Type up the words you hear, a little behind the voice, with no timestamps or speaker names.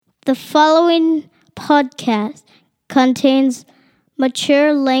The following podcast contains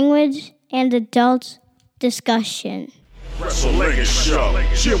mature language and adult discussion. Wrestlingus show.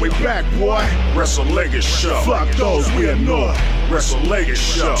 Yeah, we back, boy. Wrestlingus show. Fuck those we ignore. Wrestlingus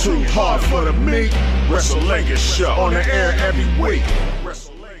show. Too hard for the meat. Wrestlingus show. On the air every week.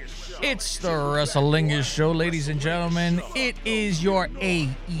 It's the Wrestlingus show, ladies and gentlemen. It is your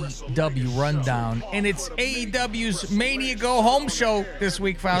AEW rundown, and it's AEW's Mania Go Home show this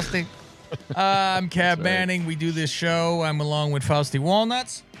week, Fausti. I'm Cab Manning. We do this show. I'm along with Fausti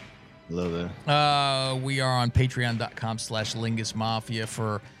Walnuts. Hello there. We are on patreon.com/Lingus Mafia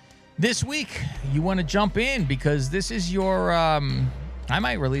for this week. You want to jump in because this is your, I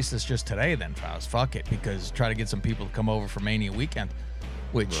might release this just today then, Faust. Fuck it, because try to get some people to come over for Mania weekend,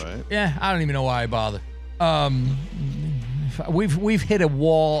 which, yeah, I don't even know why I bother. We've hit a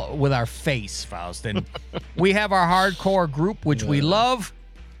wall with our face, Faust, and we have our hardcore group, which we love,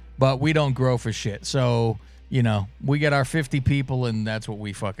 but we don't grow for shit. So, you know, we get our 50 people, and that's what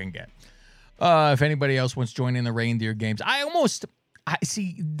we fucking get. If anybody else wants to join in the reindeer games, I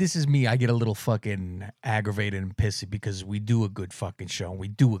see, this is me. I get a little fucking aggravated and pissy because we do a good fucking show. And we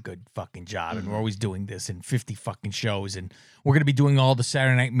do a good fucking job. And we're always doing this in 50 fucking shows. And we're going to be doing all the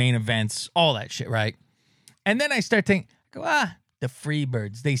Saturday night main events, all that shit, right? And then I start thinking, the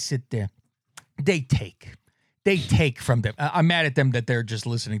Freebirds, they sit there. They take from them. I'm mad at them that they're just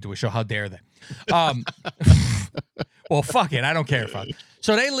listening to a show. How dare they? Well, fuck it. I don't care. Fuck.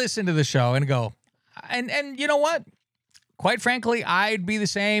 So they listen to the show and go, and you know what? Quite frankly, I'd be the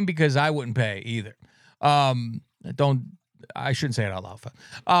same because I wouldn't pay either. I shouldn't say it out loud.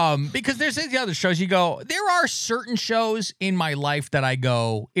 Because there's the other shows you go, there are certain shows in my life that I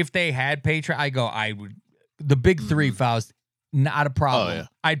go, if they had Patreon, I would, the big three, Faust, not a problem. Oh, yeah.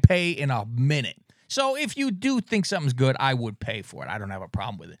 I'd pay in a minute. So if you do think something's good, I would pay for it. I don't have a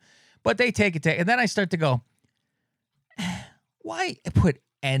problem with it. But they take it. And then I start to go, why put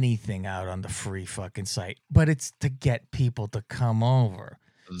anything out on the free fucking site? But it's to get people to come over.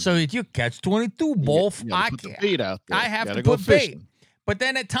 So if you catch 22, both, I have to put bait. But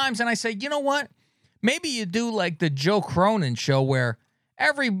then at times, and I say, you know what? Maybe you do like the Joe Cronin show where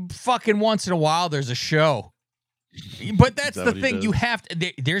every fucking once in a while there's a show. But that's the thing. You have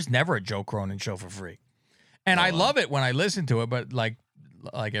to. There's never a Joe Cronin show for free, and I love it when I listen to it. But like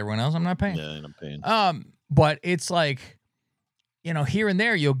everyone else, I'm not paying. Yeah, I'm paying. But it's like, you know, here and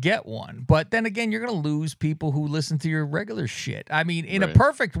there you'll get one. But then again, you're gonna lose people who listen to your regular shit. I mean, in a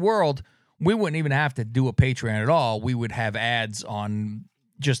perfect world, we wouldn't even have to do a Patreon at all. We would have ads on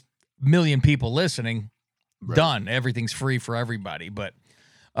just a million people listening. Right. Done. Everything's free for everybody. But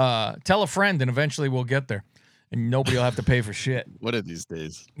tell a friend, and eventually we'll get there. And nobody will have to pay for shit. What are these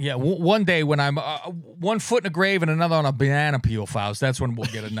days? Yeah, one day when I'm 1 foot in a grave and another on a banana peel, Faust, that's when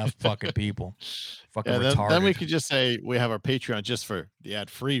we'll get enough fucking people. Fucking retarded. Then we could just say we have our Patreon just for the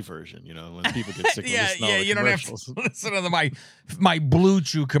ad-free version, you know, when people get sick of listening to all the you don't have to listen to my Blue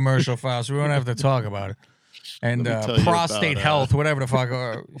Chew commercial, Faust. We don't have to talk about it. And prostate health, whatever the fuck.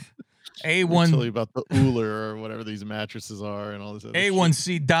 A1. Tell you about the Uller or whatever these mattresses are and all this other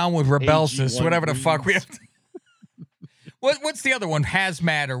A1C shit. down with Rebelsis, whatever the fuck we have to. What's the other one?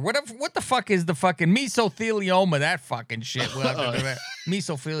 Hazmat or whatever. What the fuck is the fucking mesothelioma? That fucking shit. We'll have to do that.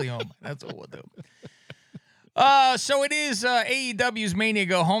 Mesothelioma. That's what we'll do. So it is AEW's Mania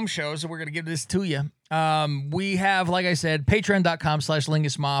Go Home show, so we're going to give this to you. We have, like I said,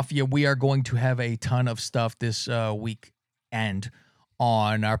 patreon.com/Lingus Mafia. We are going to have a ton of stuff this week and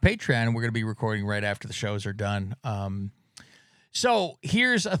on our Patreon, and we're going to be recording right after the shows are done. So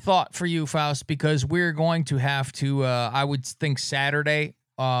here's a thought for you, Faust, because we're going to have to, I would think Saturday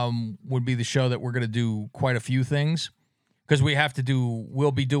would be the show that we're going to do quite a few things, because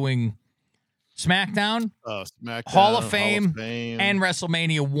we'll be doing SmackDown, Hall of Fame, and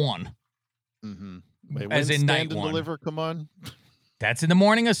WrestleMania 1. Mm-hmm. Wait, as in night one. Deliver, come on. That's in the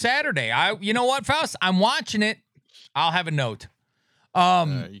morning of Saturday. You know what, Faust? I'm watching it. I'll have a note. You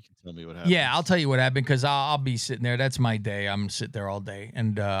can tell me what happened. Yeah, I'll tell you what happened because I'll be sitting there. That's my day. I'm sitting there all day,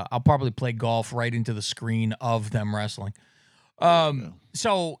 and I'll probably play golf right into the screen of them wrestling.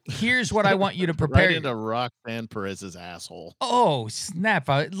 So here's what I want you to prepare. Right into Roxanne Perez's asshole. Oh, snap.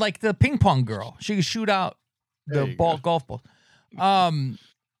 Like the ping pong girl. She can shoot out the golf ball.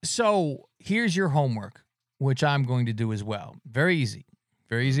 So here's your homework, which I'm going to do as well. Very easy.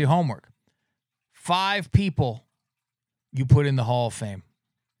 Very easy homework. 5 people you put in the Hall of Fame.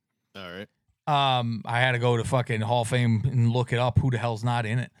 All right. I had to go to fucking Hall of Fame and look it up. Who the hell's not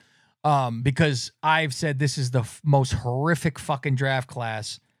in it? Because I've said this is the most horrific fucking draft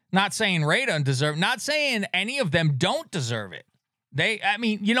class. Not saying Ray doesn't deserve, not saying any of them don't deserve it. I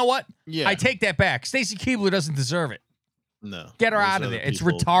mean, you know what? Yeah. I take that back. Stacy Keibler doesn't deserve it. No. Get her Those out of other there. It's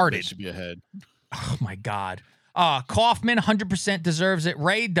people, retarded. They should be ahead. Oh, my God. Kaufman 100% deserves it.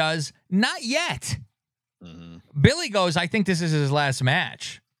 Ray does. Not yet. Mm-hmm. Billy goes, I think this is his last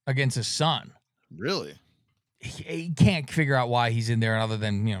match against his son. Really? He can't figure out why he's in there other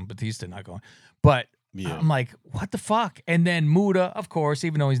than, Batista not going. But Yeah. I'm like, what the fuck? And then Muda, of course,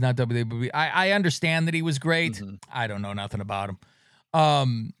 even though he's not WWE, I understand that he was great. Mm-hmm. I don't know nothing about him.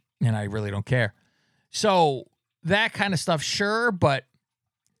 And I really don't care. So that kind of stuff, sure, but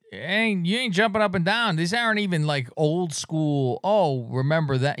you ain't jumping up and down. These aren't even like old school. Oh,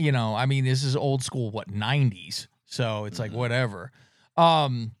 remember that? I mean, this is old school, 90s. So it's like whatever.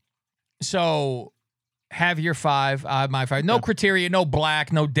 So have your 5, my 5. No criteria, no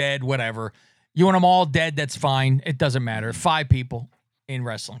black, no dead, whatever. You want them all dead, that's fine. It doesn't matter. 5 people in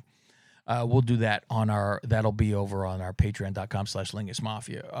wrestling. We'll do that that'll be over on our patreon.com/Lingus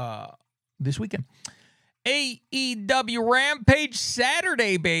Mafia this weekend. AEW Rampage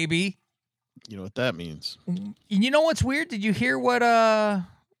Saturday, baby. You know what that means. You know what's weird? Did you hear what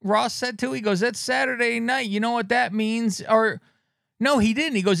Ross said too? He goes, that's Saturday night. You know what that means? Or no, he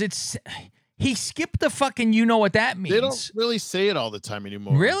didn't. He goes, he skipped the fucking you know what that means. They don't really say it all the time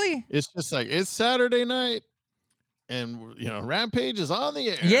anymore. Really? It's just like, it's Saturday night and, Rampage is on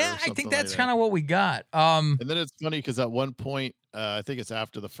the air. Yeah, I think that's kind of what we got. And then it's funny because at one point, I think it's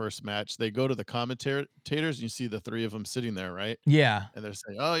after the first match, they go to the commentators and you see the 3 of them sitting there, right? Yeah. And they're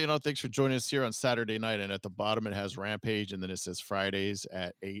saying, oh, thanks for joining us here on Saturday night. And at the bottom, it has Rampage. And then it says Fridays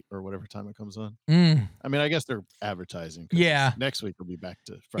at 8 or whatever time it comes on. I mean, I guess they're advertising. Yeah. Next week, we'll be back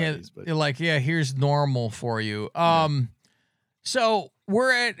to Fridays. Yeah, but here's normal for you. So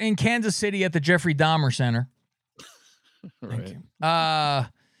we're in Kansas City at the Jeffrey Dahmer Center. Right.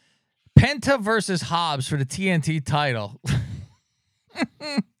 Penta versus Hobbs for the TNT title.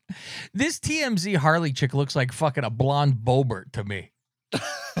 This TMZ Harley chick looks like fucking a blonde Bobert to me.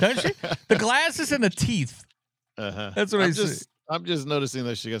 Doesn't she? The glasses and the teeth. That's what I see. I'm just noticing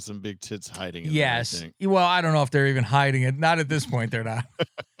that she got some big tits hiding in yes. there, Well, I don't know if they're even hiding it. Not at this point, they're not.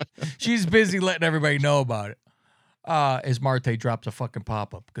 She's busy letting everybody know about it. As Marte drops a fucking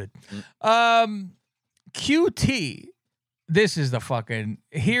pop-up. Good. QT. This is the fucking,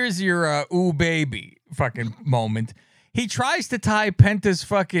 here's your ooh baby fucking moment. He tries to tie Penta's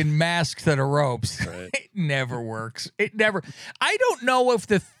fucking mask to the ropes. Right. It never works. It never. I don't know if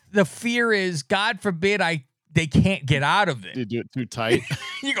the fear is, God forbid, they can't get out of it. You do it too tight.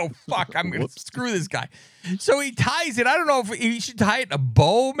 You go, fuck, I'm going to screw this guy. So he ties it. I don't know if he should tie it in a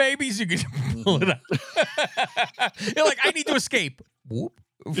bow maybe so you can pull it up. You're like, I need to escape. Whoop.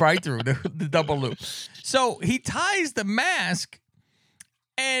 Right through the double loop. So he ties the mask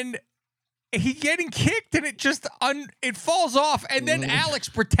and he getting kicked and it just it falls off and then Alex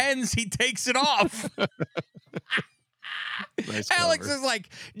pretends he takes it off. Nice Alex cover. is like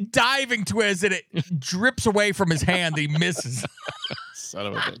diving towards it. It drips away from his hand. He misses. Son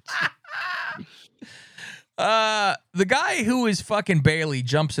of a bitch. The guy who is fucking Bailey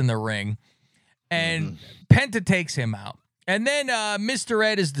jumps in the ring and Penta takes him out. And then Mr.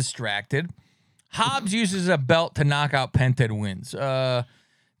 Ed is distracted. Hobbs uses a belt to knock out Penta and wins. The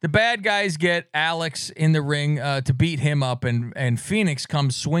bad guys get Alex in the ring to beat him up, and Phoenix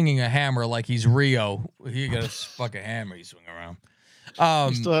comes swinging a hammer like he's Rio. He got a fucking hammer he swing around.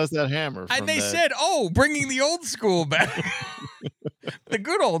 He still has that hammer. And they said, bringing the old school back. The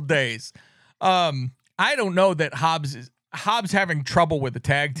good old days. I don't know that Hobbs having trouble with the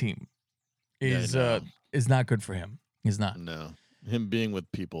tag team is not good for him. He's not. No. Him being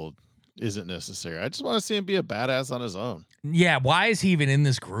with people isn't necessary. I just want to see him be a badass on his own. Yeah, why is he even in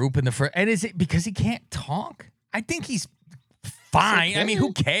this group in the first? And is it because he can't talk? I think he's fine. Okay. I mean,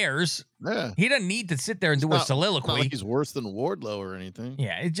 who cares? Yeah. He doesn't need to sit there and do a soliloquy. It's not like he's worse than Wardlow or anything.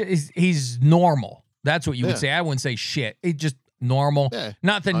 Yeah, he's normal. That's what you would say. I wouldn't say shit. It's just normal. Yeah,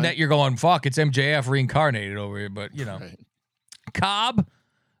 Nothing fine. that you're going, fuck, it's MJF reincarnated over here. But, Right. Cobb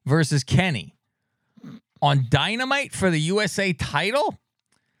versus Kenny on Dynamite for the USA title.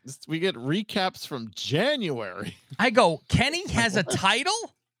 We get recaps from January. I go, Kenny has a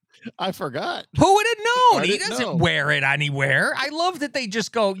title? I forgot. Who would have known? I He didn't doesn't know. wear it anywhere. I love that they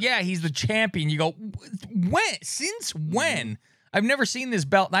just go, yeah, he's the champion. You go, when? Since when? I've never seen this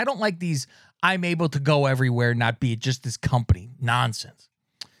belt. And I don't like these, I'm able to go everywhere, not be just this company. Nonsense.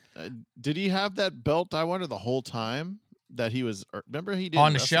 Did he have that belt, I wonder, the whole time that he was, remember he did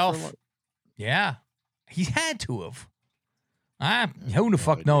On the shelf. Yeah. He had to have. Who the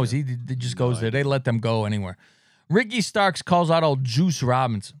fuck knows? He just goes there. They let them go anywhere. Ricky Starks calls out old Juice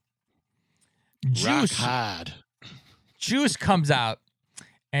Robinson. Rock hard. Juice comes out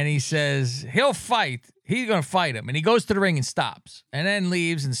and he says he'll fight. He's going to fight him. And he goes to the ring and stops and then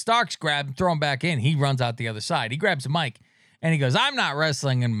leaves. And Starks grab him, throw him back in. He runs out the other side. He grabs the mic and he goes, I'm not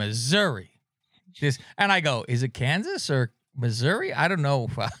wrestling in Missouri. And I go, is it Kansas or Missouri? I don't know.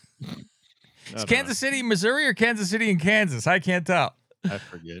 Is Kansas City, Missouri or Kansas City and Kansas? I can't tell. I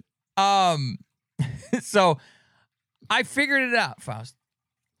forget. So I figured it out, Faust.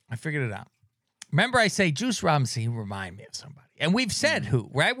 I figured it out. Remember I say Juice Robinson, he remind me of somebody. And we've said who,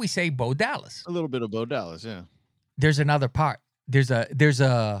 right? We say Bo Dallas. A little bit of Bo Dallas, yeah. There's another part.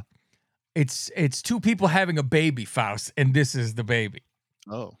 It's two people having a baby, Faust, and this is the baby.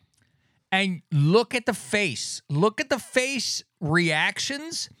 Oh. And look at the face. Look at the face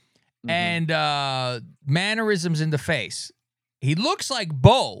reactions and mannerisms in the face. He looks like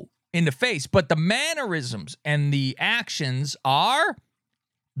Bo in the face, but the mannerisms and the actions are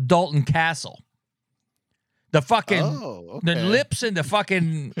Dalton Castle. The fucking the lips and the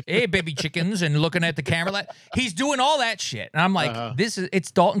fucking hey baby chickens and looking at the camera. He's doing all that shit. And I'm like,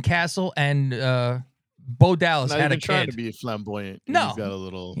 it's Dalton Castle and Bo Dallas had a kid. Trying to be flamboyant. No. He's got a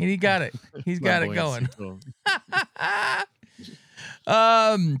little He got it. He's got it going.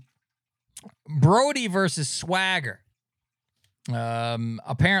 Brody versus Swagger.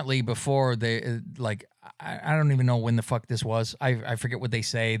 Apparently before they I don't even know when the fuck this was. I forget what they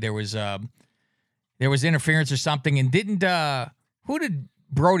say. There was interference or something, and didn't who did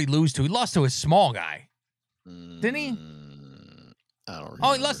Brody lose to? He lost to a small guy, didn't he? I don't remember.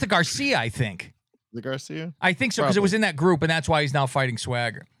 Oh, he lost to Garcia, I think. The Garcia? I think so, because it was in that group, and that's why he's now fighting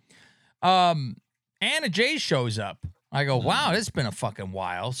Swagger. Anna Jay shows up. I go, wow, it's been a fucking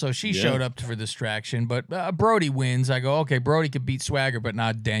while. So she showed up for distraction, but Brody wins. I go, okay, Brody could beat Swagger, but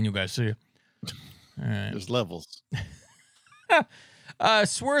not Daniel Garcia. All right. There's levels.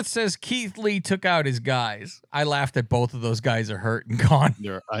 Swerth says Keith Lee took out his guys. I laughed at both of those guys are hurt and gone.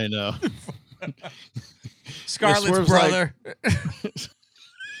 I know. Scarlett's brother.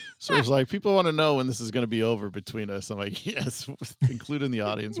 So it's like, people want to know when this is going to be over between us. I'm like, yes, including the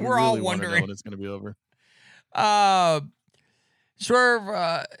audience. We're all wondering when it's going to be over.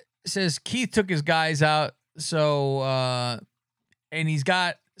 Swerve says Keith took his guys out. So, and he's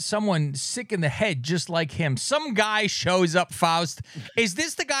got someone sick in the head just like him. Some guy shows up, Faust. Is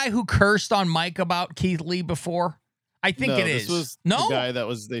this the guy who cursed on Mike about Keith Lee before? I think it is. This was the guy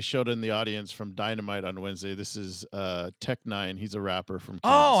that they showed in the audience from Dynamite on Wednesday. This is Tech Nine. He's a rapper from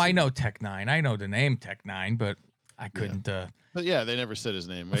Kansas City. I know Tech Nine. I know the name Tech Nine, but I couldn't. But yeah, they never said his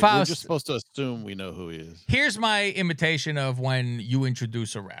name. Right? Faust, we're just supposed to assume we know who he is. Here's my imitation of when you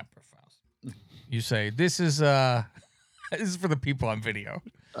introduce a rapper, Faust. You say, this is this is for the people on video.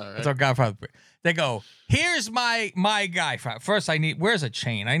 All right. That's our Godfather. They go, here's my guy. First, where's a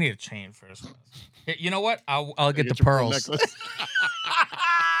chain? I need a chain first. You know what? I'll get the pearls.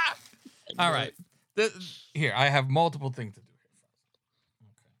 All right. Here, I have multiple things to do here.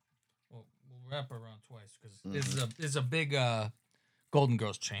 Okay. We'll wrap around twice because this is a big Golden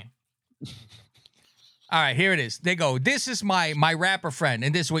Girls chain. Okay. All right, here it is. They go, this is my rapper friend,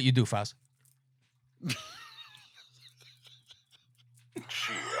 and this is what you do, Faust.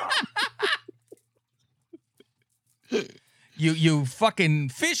 You fucking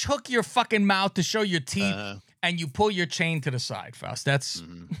fish hook your fucking mouth to show your teeth, and you pull your chain to the side, Faust. That's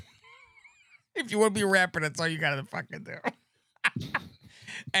if you want to be a rapper, that's all you gotta fucking do.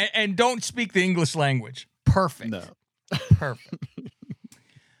 and don't speak the English language. Perfect. No. Perfect.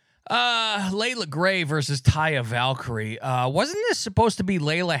 Layla Gray versus Taya Valkyrie. Wasn't this supposed to be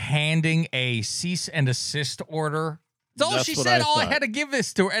Layla handing a cease and desist order? That's all she said. I had to give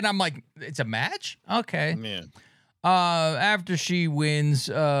this to her, and I'm like, it's a match? Okay. Yeah. After she wins,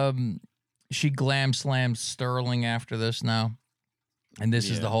 she glam slams Sterling after this now. And this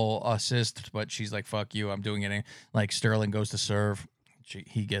is the whole assist, but she's like, fuck you, I'm doing it. Like, Sterling goes to serve.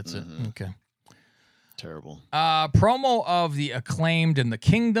 He gets it. Okay. Terrible. Promo of the Acclaimed and the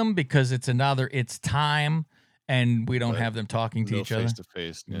Kingdom, because it's time, and we don't have them talking to each other. Face to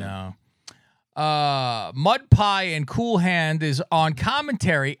face. No. Mud Pie and Cool Hand is on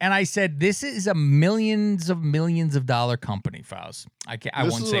commentary, and I said this is a millions of dollar company, Faust. I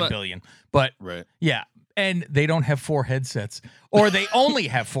won't say billion, but yeah. And they don't have 4 headsets, or they only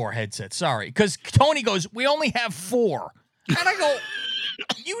have 4 headsets. Sorry, because Tony goes, we only have 4, and I go,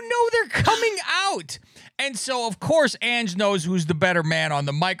 you know they're coming out, and so of course Ange knows who's the better man on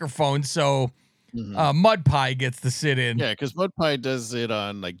the microphone, so. Mud Pie gets to sit in. Yeah, because Mud Pie does it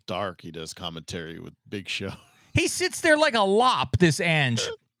on like Dark. He does commentary with Big Show. He sits there like a lop, this Ange.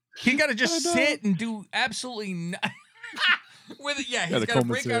 He got to just sit and do absolutely nothing. With it. Yeah, he's got to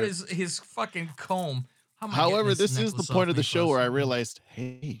break out his fucking comb. However, this is the point of the show where I realized,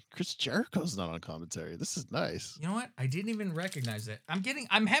 hey, Chris Jericho's not on commentary. This is nice. You know what? I didn't even recognize that.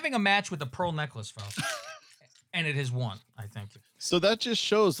 I'm having a match with a pearl necklace, Faust. And it has won, I think. So that just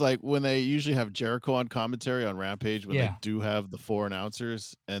shows, like, when they usually have Jericho on commentary on Rampage, when they do have the 4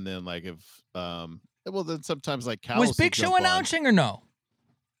 announcers, and then, like, if, well, then sometimes, like, Callis was Big Show announcing or no?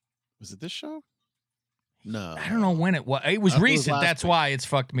 Was it this show? No. I don't know when it was. It was recent. That's why it's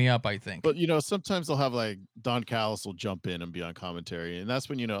fucked me up, I think. But, sometimes they'll have, like, Don Callis will jump in and be on commentary, and that's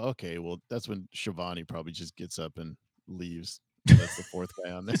when, okay, well, that's when Shivani probably just gets up and leaves. That's the 4th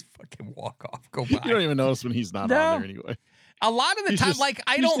guy on there. Just fucking walk off. Go by. You don't even notice when he's not on there anyway. A lot of the time,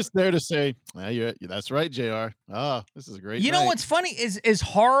 he's just there to say, yeah, that's right, JR. This is a great You know what's funny is, as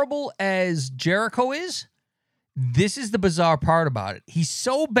horrible as Jericho is, this is the bizarre part about it. He's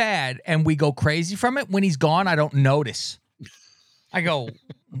so bad, and we go crazy from it. When he's gone, I don't notice. I go,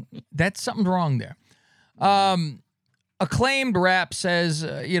 that's something wrong there. Acclaimed Rap says,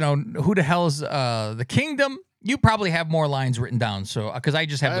 who the hell is the Kingdom? You probably have more lines written down, so because I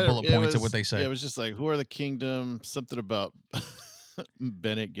just have the bullet points of what they say. Yeah, it was just like, who are the Kingdom? Something about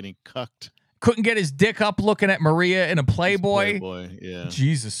Bennett getting cucked. Couldn't get his dick up looking at Maria in a Playboy. Playboy, yeah.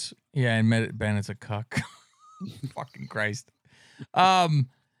 Jesus. Yeah, and Bennett's a cuck. Fucking Christ.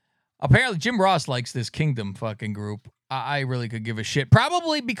 Apparently Jim Ross likes this Kingdom fucking group. I really could give a shit.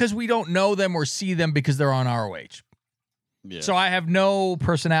 Probably because we don't know them or see them because they're on ROH. Yeah. So I have no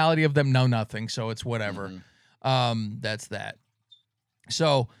personality of them, no nothing. So it's whatever. Mm-hmm. That's that.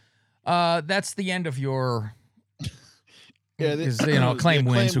 So, that's the end of your. Yeah, because Acclaim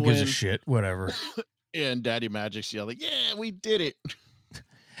wins. Who gives a shit? Whatever. Yeah, and Daddy Magic's yelling, "Yeah, we did it!"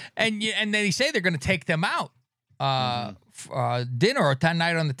 and then they say they're going to take them out, dinner or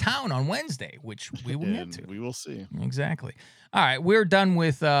night on the town on Wednesday, which we will get to. We will see. Exactly. All right, we're done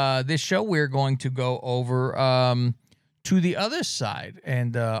with this show. We're going to go over to the other side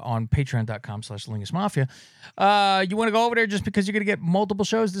and on patreon.com/Lingus Mafia. You want to go over there just because you're going to get multiple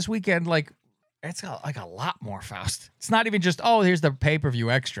shows this weekend? Like, it's like a lot more, Faust. It's not even just, here's the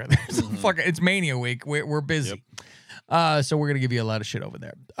pay-per-view extra. It's Mania week. We're busy. Yep. So we're going to give you a lot of shit over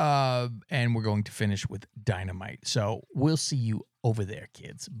there. And we're going to finish with Dynamite. So we'll see you over there,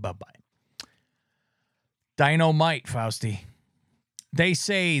 kids. Bye-bye. Dynamite, Fausty. They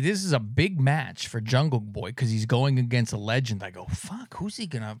say this is a big match for Jungle Boy because he's going against a legend. I go, fuck, who's he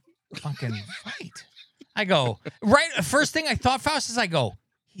going to fucking fight? I go, right, first thing I thought, Faust, is I go,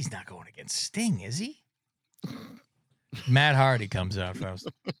 he's not going against Sting, is he? Matt Hardy comes out, Faust.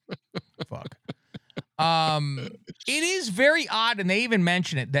 Fuck. It is very odd, and they even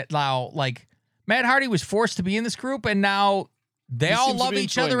mention it, that now, like, Matt Hardy was forced to be in this group, and now they all love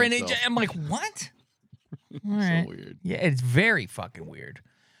each other, and I'm like, what? So weird. Yeah, it's very fucking weird.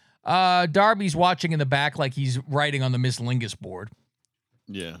 Darby's watching in the back like he's writing on the Miss Lingus board.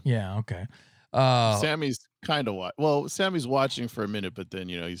 Yeah. Yeah, okay. Sammy's kind of Sammy's watching for a minute, but then,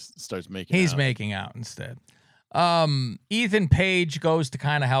 he starts making He's making out instead. Ethan Page goes to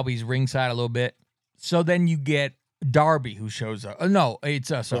kind of help. He's ringside a little bit. So then you get Darby who shows up. No, it's,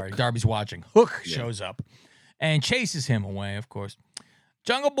 Darby's watching. Hook shows up and chases him away, of course.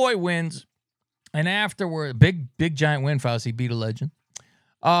 Jungle Boy wins. And afterward, big giant win, Fauci beat a legend.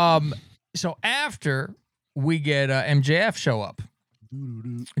 So after we get MJF show up.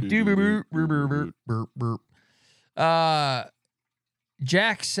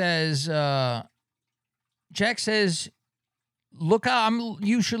 Jack says, look out,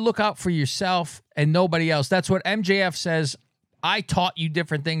 you should look out for yourself and nobody else. That's what MJF says. I taught you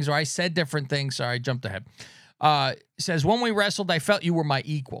different things, or I said different things. Sorry, I jumped ahead. Says, when we wrestled, I felt you were my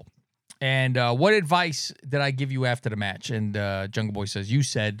equal. And what advice did I give you after the match? And Jungle Boy says, you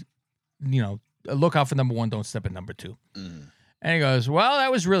said, look out for number 1, don't step at number 2. Mm. And he goes, well,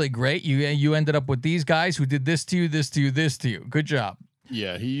 that was really great. You ended up with these guys who did this to you, this to you, this to you. Good job.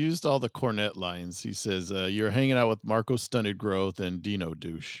 Yeah, he used all the Cornette lines. He says, you're hanging out with Marco Stunted Growth and Dino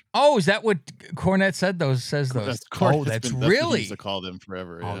Douche. Oh, is that what Cornette said? That's really? That's what he used to call them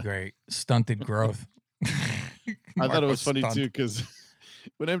forever. Oh, yeah. Great. Stunted Growth. I thought it was funny, too, because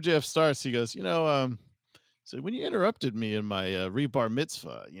when MJF starts, he goes, so when you interrupted me in my rebar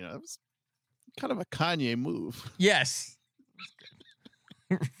mitzvah, it was kind of a Kanye move. Yes.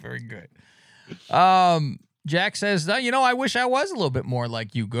 Very good. Jack says, I wish I was a little bit more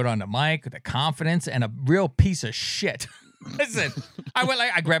like you, good on the mic, with the confidence, and a real piece of shit. Listen,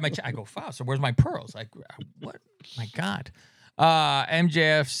 I grabbed my, I go, wow, so where's my pearls? What? My God.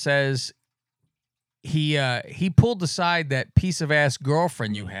 MJF says he pulled aside that piece of ass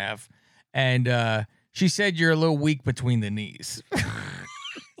girlfriend you have, and she said you're a little weak between the knees.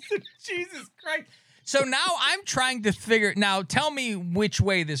 Jesus Christ. So now I'm trying to figure. Now tell me which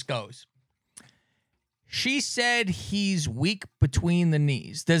way this goes. She said he's weak between the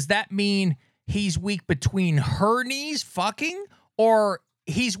knees. Does that mean he's weak between her knees, fucking, or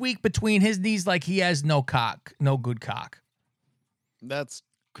he's weak between his knees, like he has no cock, no good cock? That's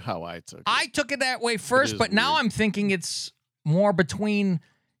how I took it. I took it that way first, but now I'm thinking it's more between.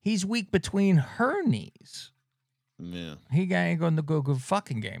 He's weak between her knees. Yeah, he ain't going to go good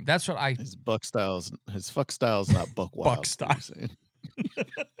fucking game. That's what I. His fuck style's not buck wild. Buck style.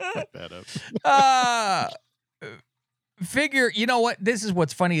 Fuck that up. Figure. You know what? This is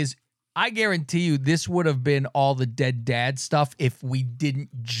what's funny is I guarantee you this would have been all the dead dad stuff if we didn't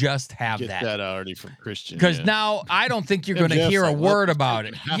just have Get that. that already from Christian. Because now I don't think you're going to hear a word about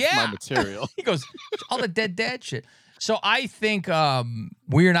it. My material. He goes all the dead dad shit. So I think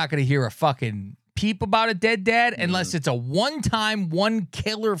we're not going to hear a fucking peep about a dead dad unless it's a one-time, one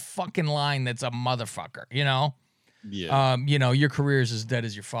killer fucking line that's a motherfucker, you know? Yeah. You know, your career is as dead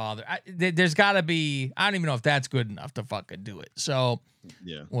as your father. There's got to be, I don't even know if that's good enough to fucking do it. So,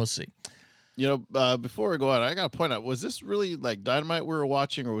 yeah, we'll see. You know, before we go on, I got to point out, was this really like Dynamite we were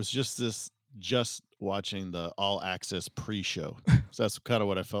watching, or was just watching the All Access pre-show? So that's kind of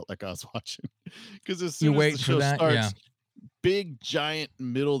what I felt like I was watching. Because as soon as the show starts, big, giant,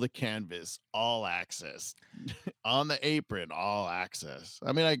 middle of the canvas, All Access. On the apron, All Access.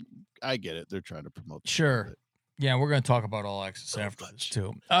 I mean, I get it. They're trying to promote. Sure. Yeah, we're going to talk about All Access after this,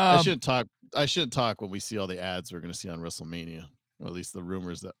 too. I shouldn't talk when we see all the ads we're going to see on WrestleMania. Or at least the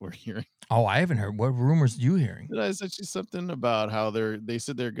rumors that we're hearing. Oh, I haven't heard. What rumors are you hearing? Did I send you something about how they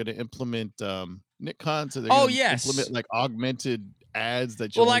said they're going to implement Nick Khan? So they're implement like augmented ads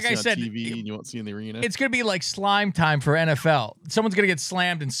that you won't see on TV and you won't see in the arena. It's going to be like slime time for NFL. Someone's going to get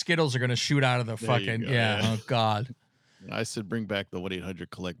slammed and Skittles are going to shoot out of the fucking Oh God. I said bring back the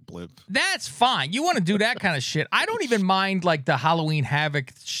 1-800-COLLECT blimp. That's fine. You want to do that kind of shit. I don't even mind like the Halloween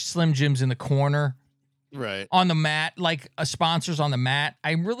Havoc Slim Jims in the corner. Right. On the mat, like sponsors on the mat.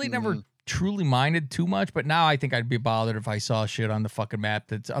 I really never truly minded too much, but now I think I'd be bothered if I saw shit on the fucking mat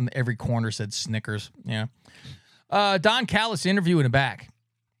that's on every corner said Snickers. Yeah. Don Callis interview in the back.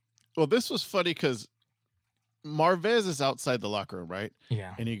 Well, this was funny because Marvez is outside the locker room, right?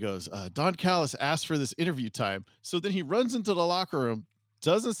 Yeah. And he goes, Don Callis asked for this interview time. So then he runs into the locker room,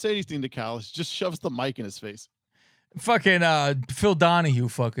 doesn't say anything to Callis, just shoves the mic in his face. Fucking Phil Donahue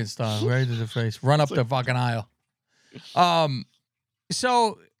fucking style, right to the face. Run up the fucking aisle.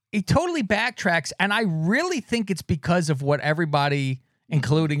 So he totally backtracks, and I really think it's because of what everybody,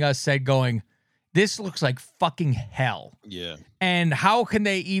 including us, said going, this looks like fucking hell. Yeah. And how can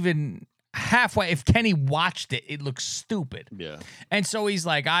they even halfway, if Kenny watched it, it looks stupid. Yeah. And so he's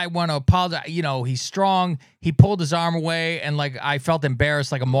like, I want to apologize. You know, he's strong. He pulled his arm away, and like I felt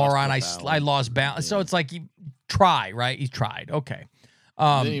embarrassed like a moron. I lost balance. Yeah. So it's like, try, right? He tried. Okay.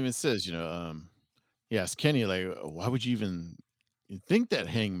 Then he even says, you know, he asked Kenny, like, why would you even think that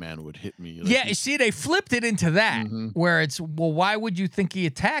Hangman would hit me? Like, yeah, you see, they flipped it into that, where it's, well, why would you think he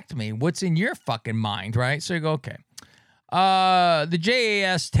attacked me? What's in your fucking mind, right? So you go, okay. The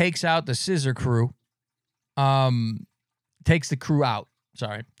JAS takes out the Scissor Crew. Takes the crew out.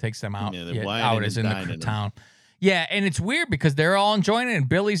 Sorry, takes them out. Yeah, out as in the town. Yeah, and it's weird because they're all enjoying it, and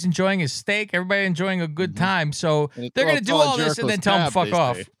Billy's enjoying his steak. Everybody enjoying a good time. So they're going to do all this and then tell him fuck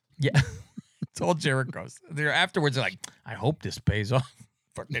off. Yeah, it's all Jericho's. They're afterwards they're like, I hope this pays off.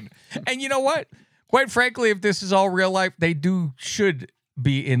 Fucking. And you know what? Quite frankly, if this is all real life, they should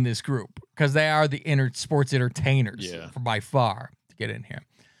be in this group because they are the sports entertainers by far to get in here.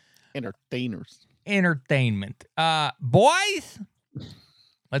 Entertainment. Boys,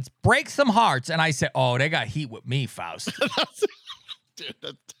 let's break some hearts. And I said, oh, they got heat with me, Faust. Dude,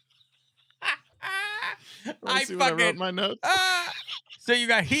 I fucking wrote my notes. So you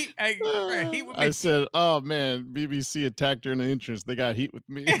got heat. Heat with me. I said, oh man, BBC attacked her in the entrance. They got heat with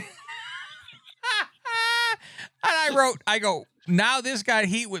me. And I go, now this got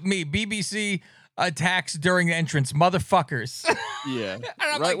heat with me. BBC attacks during the entrance, motherfuckers. Yeah.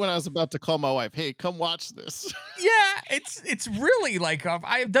 Right when I was about to call my wife, hey, come watch this. Yeah, it's really like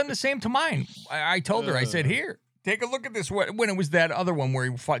I have done the same to mine. I told her, I said, here, take a look at this. When it was that other one where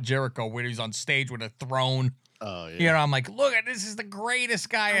he fought Jericho, where he's on stage with a throne. Oh yeah. You know, I'm like, look at this is the greatest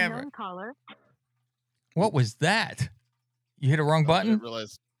guy ever. Caller. What was that? You hit a wrong button? I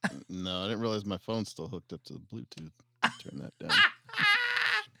didn't realize my phone's still hooked up to the Bluetooth. Turn that down.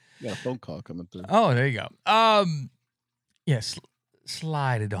 Got a phone call coming through. Oh, there you go. Yes,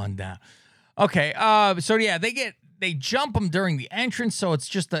 slide it on down. Okay. So yeah, they jump him during the entrance. So it's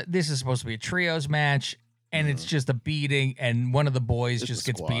just this is supposed to be a trios match, and it's just a beating, and one of the boys just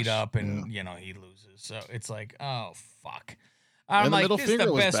gets beat up, and you know he loses. So it's like, oh, fuck. I'm And the like, middle this is the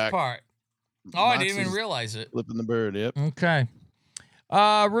finger was best back. part. Oh, I Mox didn't even is realize it. Flipping the bird, yep. Okay.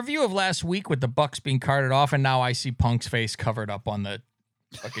 Review of last week with the Bucks being carted off, and now I see Punk's face covered up on the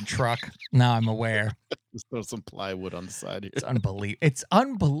fucking truck. Now I'm aware. Just throw some plywood on the side here. It's unbelievable. It's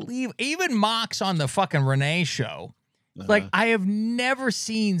unbelievable. Even Mox on the fucking Renee show. Like, I have never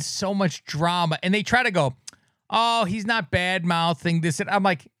seen so much drama. And they try to go, oh, he's not bad-mouthing this. And I'm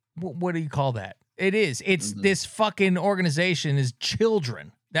like, what do you call that? It is. It's this fucking organization is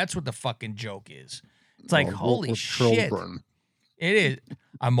children. That's what the fucking joke is. It's like, holy shit. Children. It is.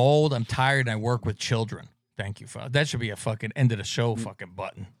 I'm old, I'm tired, and I work with children. Thank you, fellas. That should be a fucking end of the show fucking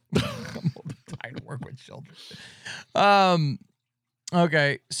button. I'm old and tired to work with children.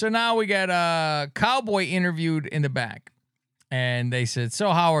 Okay, so now we got Cowboy interviewed in the back. And they said, so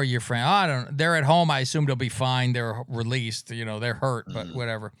how are your friends? I don't know. They're at home. I assume they'll be fine. They're released. You know, they're hurt, but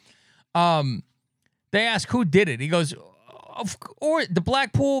whatever. They ask who did it. He goes, or the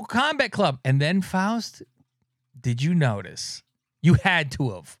Blackpool Combat Club. And then, Faust, did you notice? You had to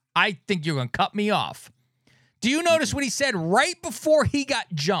have. I think you're going to cut me off. Do you notice what he said right before he got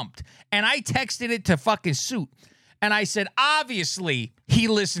jumped? And I texted it to fucking Suit. And I said, obviously, he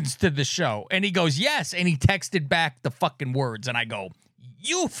listens to the show. And he goes, yes. And he texted back the fucking words. And I go,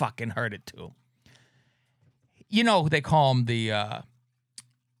 you fucking heard it too. You know, they call him the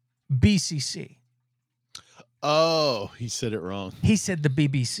BCC. Oh, he said it wrong. He said the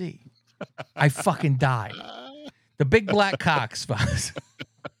BBC. I fucking died. The big black cocks.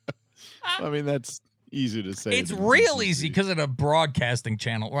 I mean, that's easy to say. It's real easy because of the broadcasting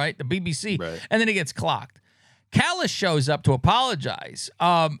channel, right? The BBC. Right. And then he gets clocked. Callis shows up to apologize.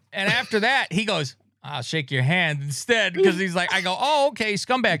 And after that, he goes, I'll shake your hand instead. Because he's like, I go, oh, okay,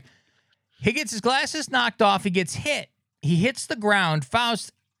 scumbag. He gets his glasses knocked off. He gets hit. He hits the ground.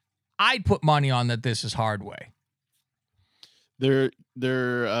 Faust, I'd put money on that this is Hardway. They're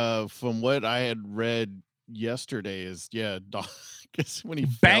from what I had read yesterday is, because when he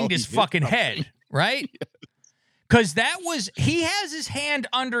banged fell, his he hit fucking something. head, right? Because that was, he has his hand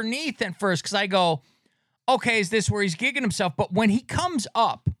underneath at first, because I go, okay, is this where he's gigging himself? But when he comes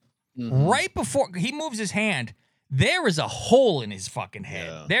up, right before he moves his hand, there is a hole in his fucking head.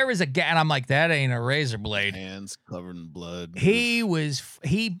 Yeah. There is a gap. And I'm like, that ain't a razor blade. Hands covered in blood.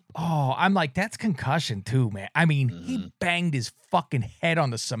 I'm like, that's concussion too, man. I mean, he banged his fucking head on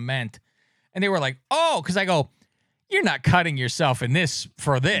the cement. And they were like, oh, because I go, you're not cutting yourself in this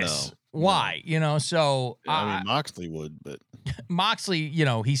for this. No, Why? no. You know, so. I mean, Moxley would, but. Moxley, you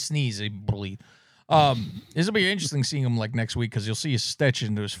know, he sneezed, he bleed. This will be interesting seeing him like next week because you'll see a stitch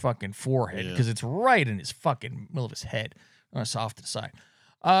into his fucking forehead because it's right in his fucking middle of his head. It's off to the side.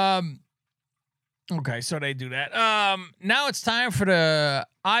 Okay, so they do that. Now it's time for the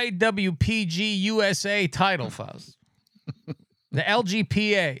IWPG USA title files. The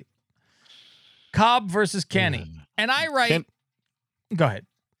LGPA. Cobb versus Kenny. And I write. Go ahead.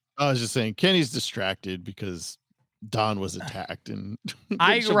 I was just saying, Kenny's distracted because Don was attacked, and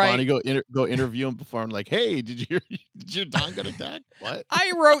I Schiavone go interview him before. I'm like, hey, did your Don get attacked? What?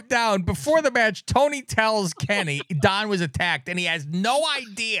 I wrote down before the match, Tony tells Kenny Don was attacked, and he has no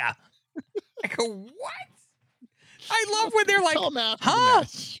idea. I go, what? I love when they're like, huh?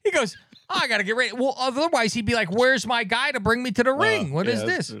 He goes, oh, I got to get ready. Well, otherwise he'd be like, where's my guy to bring me to the ring? What is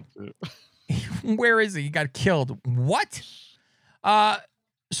this? Where is he? He got killed. What?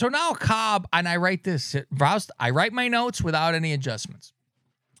 So now Cobb, and I write this. I write my notes without any adjustments.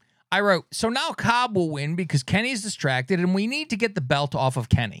 I wrote, so now Cobb will win because Kenny's distracted, and we need to get the belt off of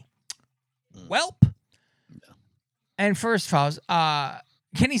Kenny. Welp. No. And first, Faust,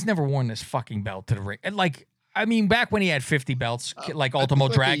 Kenny's never worn this fucking belt to the ring. And like, I mean, back when he had 50 belts, like Ultimo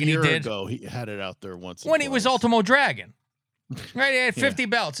Dragon, he did. Ago, he had it out there once. When he was Ultimo Dragon. Right? He had 50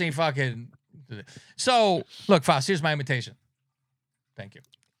 belts, and he fucking. So, look, Faust, here's my imitation. Thank you.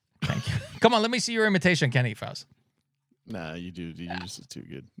 Thank you. Come on, let me see your imitation, Kenny, Faust. Nah, you do. You just too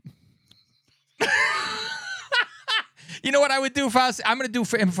good. You know what I would do, Faust? I'm going to do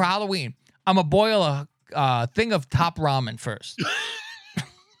for him for Halloween. I'm going to boil a thing of top ramen first.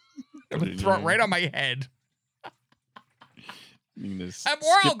 I'm going to throw it right on my head. Or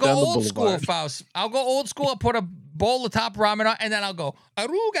I'll go old school, Faust. I'll go old school. I'll put a bowl of top ramen on, and then I'll go,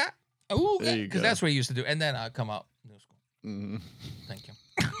 aruga, because that's what he used to do. And then I'll come out. New school. Thank you.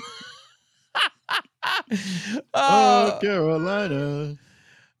 Carolina.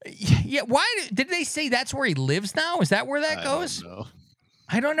 Yeah, why did they say that's where he lives now? Is that where that goes? Don't know.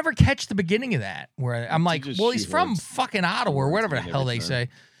 I don't ever catch the beginning of that. Where I'm like, well, he's from fucking Ottawa or whatever the hell they say,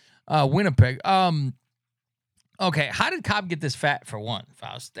 Winnipeg. Okay, how did Cobb get this fat for one,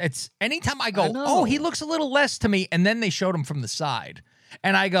 Faust? It's anytime I go, know. he looks a little less to me, and then they showed him from the side,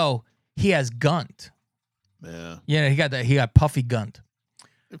 and I go, he has gunt. Yeah, he got puffy gunt.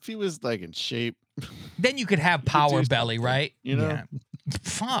 If he was like in shape, then you could have could power do belly, something, right? you know? Yeah.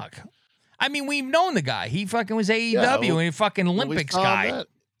 Fuck. I mean, we've known the guy. He fucking was AEW well, and he fucking when we Olympics saw guy. that,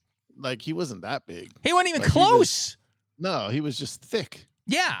 like he wasn't that big. He wasn't even Like, close. He was just thick.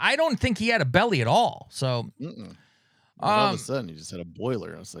 Yeah, I don't think he had a belly at all. So, And all of a sudden, he just had a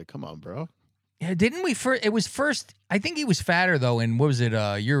boiler. I was like, "Come on, bro." yeah, didn't we first? It was first. I think he was fatter though. In what was it?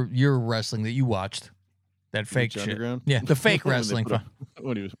 Your wrestling that you watched, that fake shit. Underground? Yeah, the fake When they wrestling. put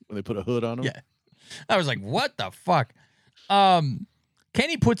when they put a hood on him. Yeah, I was like, what the fuck?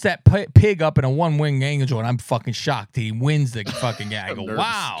 Kenny puts that pig up in a one-wing angel, and I'm fucking shocked. He wins the fucking guy. I go, nervous.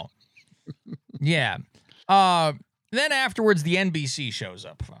 wow. Yeah. Then afterwards, the NBC shows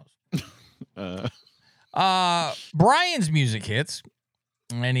up. Brian's music hits,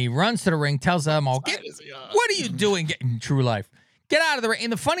 and he runs to the ring, tells them all, what are you doing getting True Life? Get out of the ring.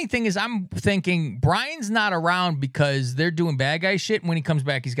 And the funny thing is, I'm thinking Brian's not around because they're doing bad guy shit. And when he comes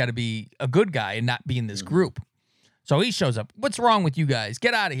back, he's got to be a good guy and not be in this group. So he shows up. What's wrong with you guys?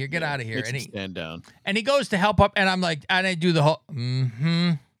 Get out of here. Get out of here. And he stand down. And he goes to help up, and I'm like, and I do the whole,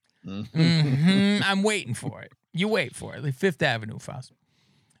 I'm waiting for it. You wait for it. Like Fifth Avenue, Faust.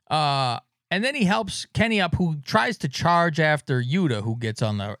 And then he helps Kenny up, who tries to charge after Yuta, who gets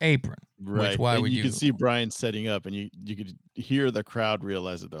on the apron. Right. Which, why and would you can see Brian setting up, and you could hear the crowd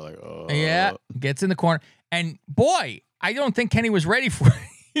realize that they're like, oh. Yeah, gets in the corner. And boy, I don't think Kenny was ready for it.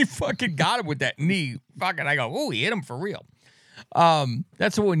 He fucking got him with that knee. Fucking, I go, oh, he hit him for real.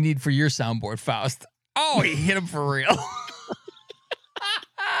 That's what we need for your soundboard, Faust. Oh, he hit him for real.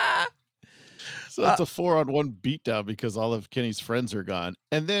 So it's a 4-on-1 beatdown because all of Kenny's friends are gone.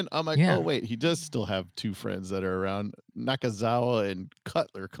 And then I'm like, oh, wait, he does still have two friends that are around. Nakazawa and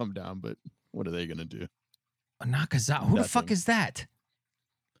Cutler come down, but what are they going to do? Nakazawa? Who the fuck is that?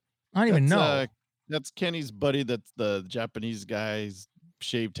 I don't even know. That's Kenny's buddy. That's the Japanese guy's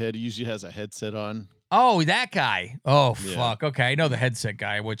shaved head. He usually has a headset on. Oh, that guy. Oh, fuck. Okay, I know the headset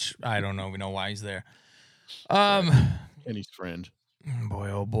guy, which I don't know why he's there. Kenny's friend. Boy,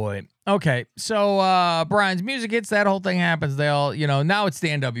 oh boy. Okay, so Brian's music hits, that whole thing happens. They all, now it's the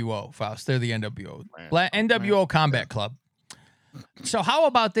NWO, Faust. They're the NWO. NWO Combat Club. So how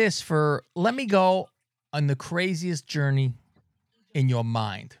about this let me go on the craziest journey in your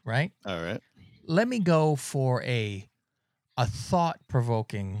mind, right? All right. Let me go for a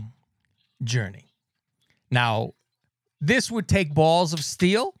thought-provoking journey. Now, this would take balls of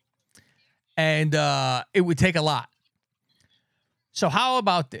steel, and it would take a lot. So how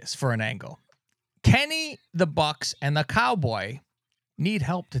about this for an angle? Kenny, the Bucks, and the Cowboy need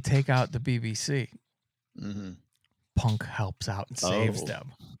help to take out the BBC. Mm-hmm. Punk helps out and saves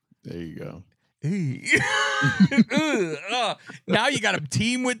them. There you go. Now you got to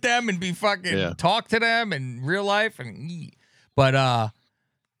team with them and be fucking talk to them in real life. But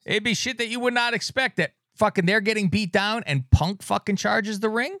it'd be shit that you would not expect, that fucking they're getting beat down and Punk fucking charges the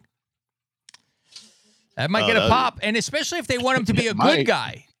ring. That might get a pop, and especially if they want him to be a good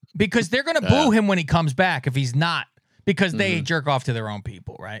guy, because they're going to boo him when he comes back if he's not, because they jerk off to their own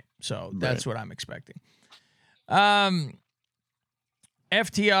people, right? So that's what I'm expecting. FTR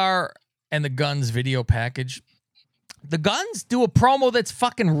and the Guns video package. The Guns do a promo that's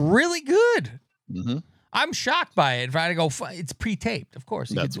fucking really good. Mm-hmm. I'm shocked by it. If I go, it's pre-taped, of course.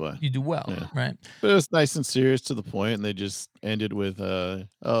 That's why you do well, right? But it was nice and serious to the point, and they just ended with,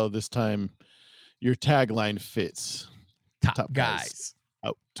 this time your tagline fits. Top guys.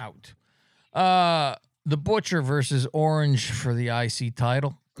 Out. The Butcher versus Orange for the IC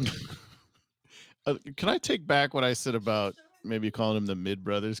title. Can I take back what I said about maybe calling them the Mid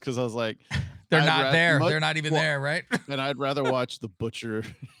Brothers? Because I was like, they're not there. They're not even there, right? And I'd rather watch the Butcher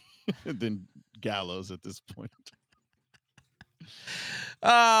than Gallows at this point.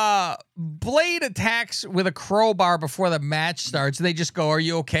 Blade attacks with a crowbar before the match starts. They just go, "Are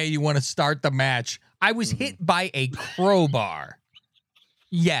you okay? You want to start the match?" I was hit by a crowbar.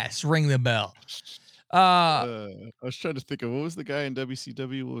 Yes, ring the bell. I was trying to think of, what was the guy in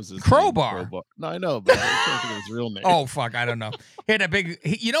WCW? What was his Crowbar. name? No, I know, but I was trying to think of his real name. Oh, fuck, I don't know. He had a big,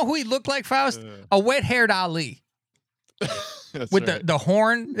 you know who he looked like, Faust? A wet-haired Ali. With right. the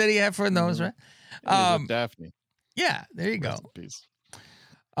horn that he had for the nose, right? Daphne. Yeah, there you go. Peace.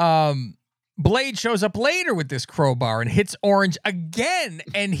 Blade shows up later with this crowbar and hits Orange again,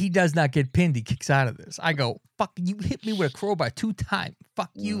 and he does not get pinned. He kicks out of this. I go, fuck, you hit me with a crowbar 2 times.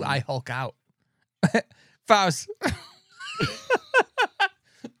 Fuck you, I Hulk out. Faust.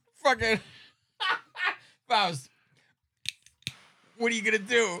 Fucking Faust. What are you gonna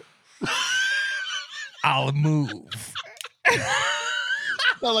do? I'll move.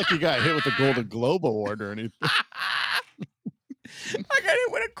 Not like you got hit with the Golden Globe Award or anything. I got hit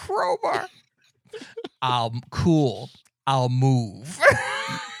with a crowbar. I'll move.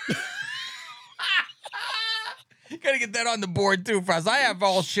 Gotta get that on the board too, Frost. I have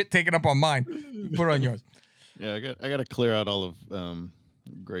all shit taken up on mine. Put it on yours. Yeah, I got to clear out all of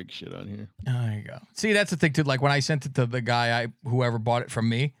Greg's shit on here. There you go. See, that's the thing too. Like when I sent it to the guy, whoever bought it from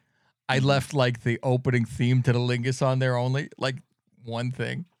me, I left like the opening theme to the Lingus on there only, like one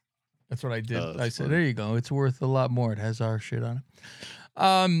thing. That's what I did. I said, funny. There you go. It's worth a lot more. It has our shit on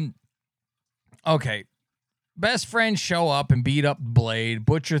it. Okay. Best friends show up and beat up Blade.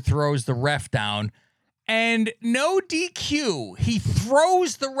 Butcher throws the ref down. And no DQ. He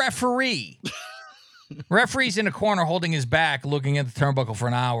throws the referee. Referee's in a corner holding his back, looking at the turnbuckle for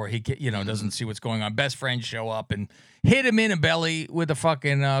an hour. He doesn't see what's going on. Best friends show up and hit him in the belly with a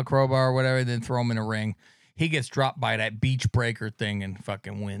fucking crowbar or whatever, then throw him in a ring. He gets dropped by that beach breaker thing and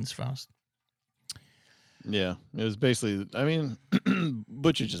fucking wins, Faust. Yeah, it was basically, I mean,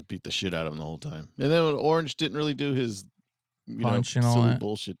 Butcher just beat the shit out of him the whole time. And then Orange didn't really do his punch and all silly that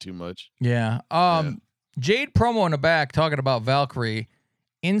bullshit too much. Yeah. Jade promo in the back talking about Valkyrie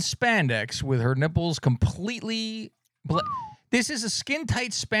in spandex with her nipples completely. This is a skin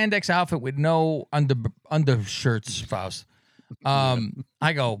tight spandex outfit with no undershirts, Faust.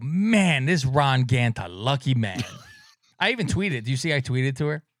 I go, man, this Ron Gant a lucky man. I even tweeted. Do you see I tweeted to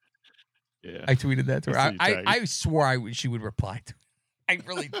her? Yeah. I tweeted that to her. I swore she would reply to it. I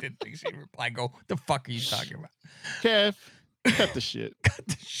really did think she'd reply. Go, the fuck are you talking about? Kev, cut the shit. Cut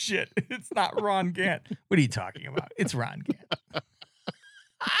the shit. It's not Ron Gant. What are you talking about? It's Ron Gant.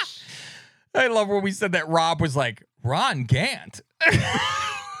 I love when we said that Rob was like, Ron Gant.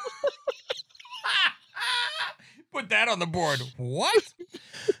 Put that on the board. What?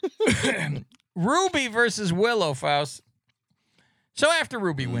 Ruby versus Willow, Faust. So after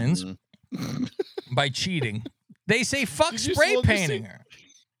Ruby wins by cheating, they say fuck spray painting her.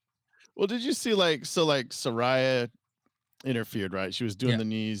 Well, did you see Saraya interfered, right? She was doing the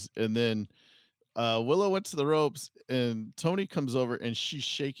knees, and then Willow went to the ropes, and Tony comes over, and she's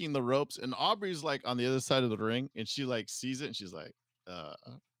shaking the ropes, and Aubrey's like on the other side of the ring, and she like sees it, and she's like,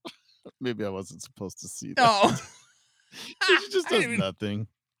 maybe I wasn't supposed to see that. No. She just does nothing.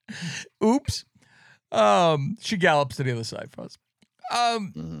 Oops. She gallops to the other side, Fuzz.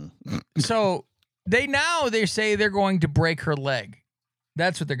 So they say they're going to break her leg.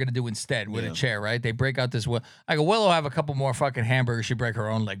 That's what they're going to do instead with a chair, right? They break out this. I go, Willow have a couple more fucking hamburgers. She break her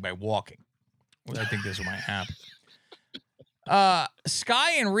own leg by walking. Well, I think this might happen.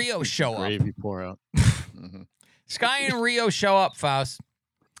 Sky and Rio show up. Gravy pour out. Sky and Rio show up, Faust.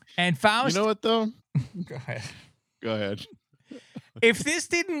 And Faust. You know what, though? Go ahead. Go ahead. If this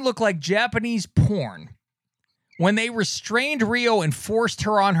didn't look like Japanese porn, when they restrained Rio and forced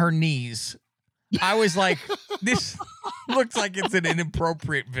her on her knees, I was like, this looks like it's an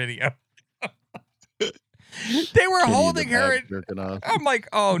inappropriate video. They were holding her. I'm like,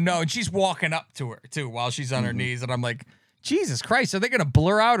 oh no. And she's walking up to her too while she's on her knees. And I'm like, Jesus Christ, are they going to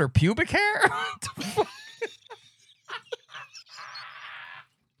blur out her pubic hair?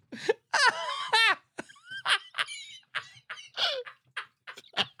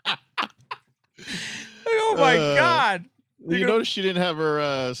 Oh my God. You notice she didn't have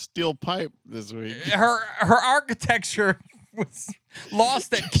her steel pipe this week. Her architecture was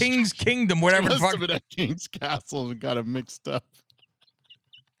lost at King's Kingdom, whatever. Must have been at King's Castle and got it mixed up.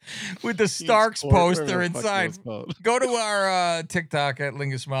 With the Starks poster inside. Go to our TikTok at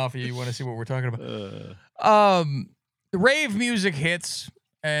Lingus Mafia. You want to see what we're talking about. The rave music hits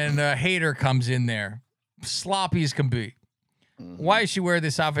and Hater comes in there. Sloppy as can be. Why does she wear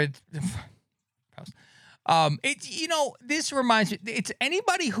this outfit? This reminds me, it's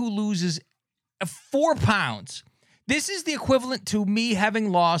anybody who loses 4 pounds. This is the equivalent to me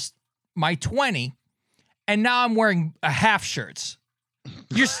having lost my 20 and now I'm wearing half shirts.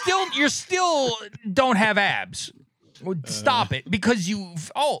 You're still don't have abs. Stop it. Because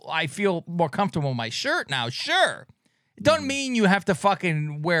I feel more comfortable in my shirt now. Sure. It doesn't mean you have to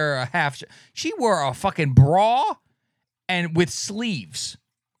fucking wear a half shirt. She wore a fucking bra and with sleeves.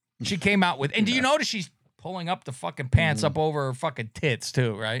 She came out with, and do you notice she's pulling up the fucking pants up over her fucking tits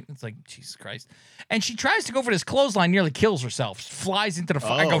too, right? It's like, Jesus Christ. And she tries to go for this clothesline, nearly kills herself, flies into the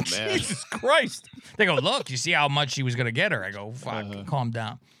I go, man. Jesus Christ. They go, look, you see how much she was going to get her? I go, fuck, calm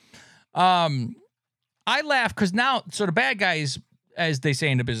down. I laugh because now, so the bad guys, as they say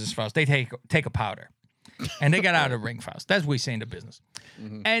in the business, Faust, they take a powder. And they got out of the ring, Faust. That's what we say in the business.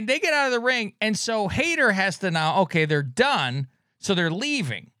 And they get out of the ring, and so Hater has to now, okay, they're done. So they're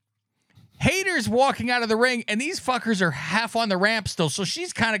leaving. Hater's walking out of the ring, and these fuckers are half on the ramp still. So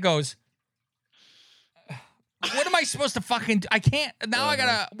she's kind of goes, what am I supposed to fucking do? I can't. Now I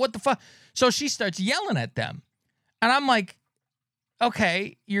gotta, what the fuck? So she starts yelling at them. And I'm like,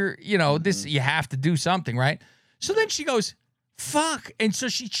 okay, this, you have to do something, right? So then she goes, fuck. And so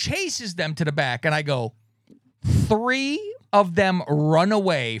she chases them to the back. And I go, 3 of them run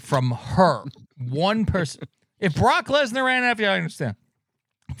away from her. One person. If Brock Lesnar ran after you, I understand.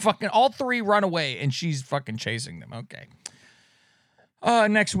 Fucking all 3 run away, and she's fucking chasing them. Okay.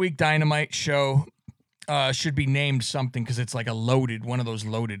 Next week, Dynamite show should be named something because it's like one of those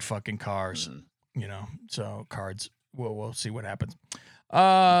loaded fucking cars. So cards. We'll see what happens.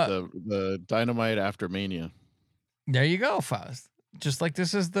 The Dynamite after Mania. There you go, Faust. Just like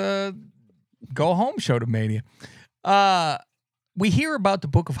this is the go home show to Mania. We hear about the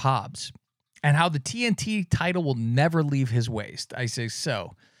Book of Hobbs and how the TNT title will never leave his waist. I say,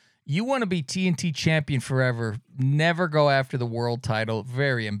 so you want to be TNT champion forever, never go after the world title.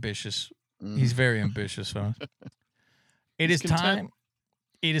 Very ambitious. He's very ambitious, huh? It is time.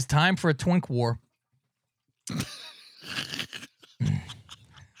 It is time for a twink war.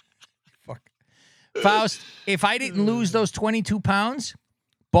 Fuck. Faust, if I didn't lose those 22 pounds,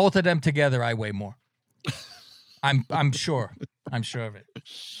 both of them together, I weigh more. I'm sure. I'm sure of it.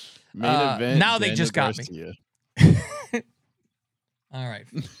 Main event, now they Daniel just got Garcia. me. All right.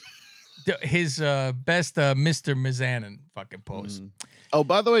 His best Mr. Mizanin fucking pose. Oh,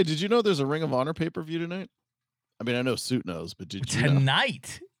 by the way, did you know there's a Ring of Honor pay-per-view tonight? I mean, I know Suit knows, but did you know?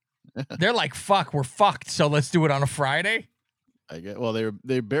 Tonight? They're like, fuck, we're fucked, so let's do it on a Friday? Well,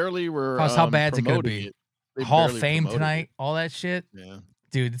 they barely were. How bad's it going to be? Hall of Fame tonight? All that shit? Yeah.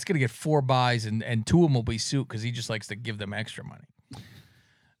 Dude, it's going to get 4 buys, and 2 of them will be Suit because he just likes to give them extra money.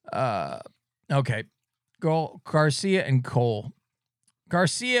 Okay. Garcia and Cole.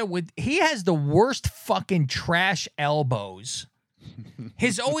 Garcia, he has the worst fucking trash elbows.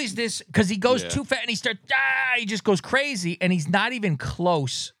 His always this, because he goes too fat and he just goes crazy, and he's not even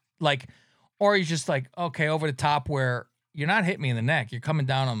close. Like, or he's just like, okay, over the top where you're not hitting me in the neck. You're coming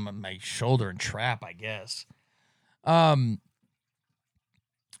down on my shoulder and trap, I guess.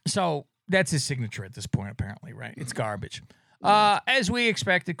 So that's his signature at this point, apparently, right? It's garbage. As we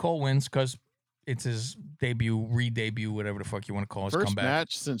expected, Cole wins because it's his debut, re-debut, whatever the fuck you want to call his first comeback.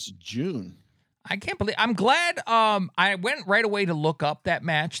 Match since June. I can't believe. I'm glad. I went right away to look up that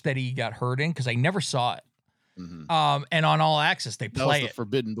match that he got hurt in because I never saw it. And on All Access they play that was the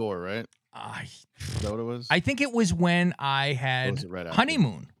Forbidden Door, right? Is that what it was? I think it was when I had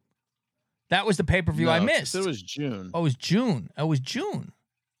Honeymoon. That was the pay-per-view I missed. It was June. Oh, it was June. It was June.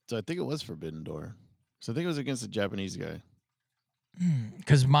 So I think it was Forbidden Door. So I think it was against the Japanese guy.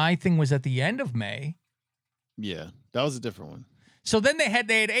 Because my thing was at the end of May. Yeah, that was a different one. So then they had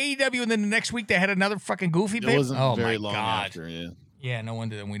AEW, and then the next week they had another fucking goofy It pay. wasn't very long after, Yeah, no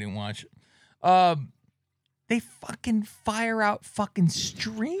wonder then we didn't watch it. They fucking fire out fucking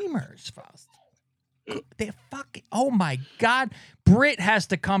streamers, Faust. They fucking, oh my God. Britt has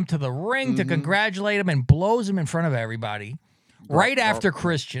to come to the ring to congratulate him and blows him in front of everybody right after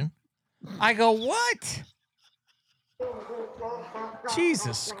Christian. I go, what?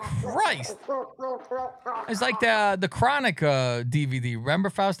 Jesus Christ. It's like the Chronic DVD. Remember,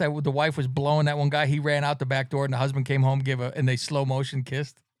 Faust, that the wife was blowing that one guy? He ran out the back door and the husband came home and they slow motion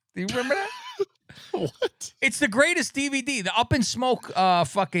kissed. Do you remember that? What? It's the greatest DVD, the Up in Smoke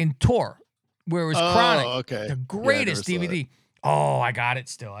fucking tour, where it was Chronic. Okay. The greatest DVD. Oh, I got it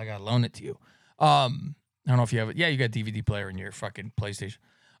still. I got to loan it to you. I don't know if you have it. Yeah, you got a DVD player in your fucking PlayStation.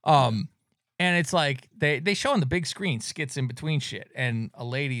 And it's like they show on the big screen skits in between shit, and a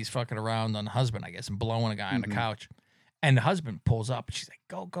lady's fucking around on the husband, I guess, and blowing a guy on the couch. And the husband pulls up, and she's like,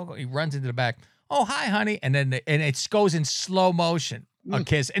 "Go, go, go!" He runs into the back. Oh, hi, honey. And then it goes in slow motion, a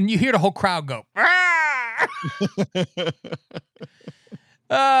kiss, and you hear the whole crowd go. Ah!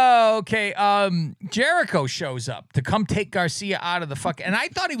 Oh, okay. Jericho shows up to come take Garcia out of the fucking, and I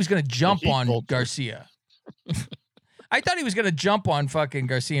thought he was gonna jump on Garcia. I thought he was going to jump on fucking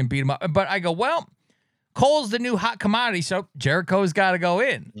Garcia and beat him up. But I go, well, Cole's the new hot commodity, so Jericho's got to go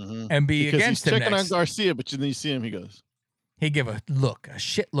in and be against him next. He's checking on Garcia, but then you see him, he goes. He give a look, a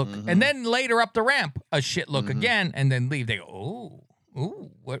shit look. And then later up the ramp, a shit look again, and then leave. They go,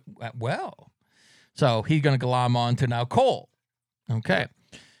 ooh, what, well. So he's going to glom on to now Cole. Okay.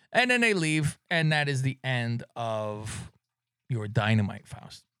 And then they leave, and that is the end of your Dynamite,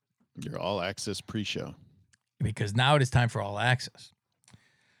 Faust. Your All Access pre-show. Because now it is time for All Access.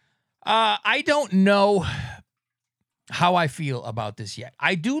 I don't know. how I feel about this yet.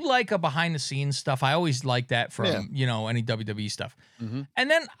 I do like a behind the scenes stuff. I always like that from, any WWE stuff. Mm-hmm. And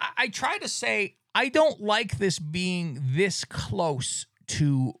then I try to say, I don't like this being this close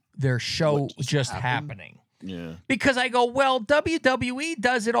to their show just happening. Yeah. Because I go, well, WWE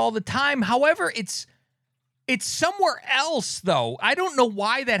does it all the time. However, it's somewhere else, though. I don't know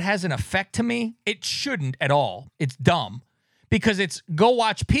why that has an effect to me. It shouldn't at all. It's dumb. Because it's go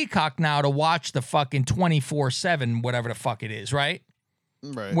watch Peacock now to watch the fucking 24/7, whatever the fuck it is, right?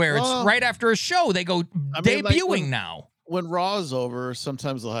 Right. Where it's right after a show, they go debuting now. When Raw's over,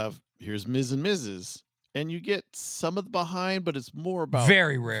 sometimes they'll have, here's Miz and Mrs., and you get some of the behind, but it's more about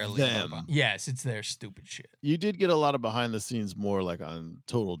very rarely them. Yes, it's their stupid shit. You did get a lot of behind the scenes more like on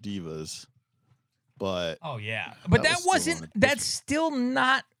Total Divas, but oh yeah, but that's still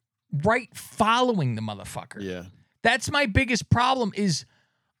not right following the motherfucker. Yeah. That's my biggest problem is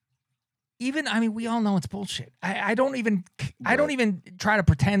we all know it's bullshit. I don't even try to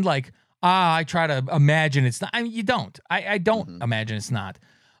pretend like, I try to imagine it's not. I mean, you don't. I don't imagine it's not.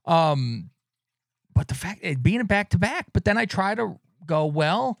 But the fact being back to back, but then I try to go,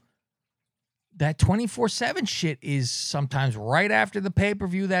 well, that 24/7 shit is sometimes right after the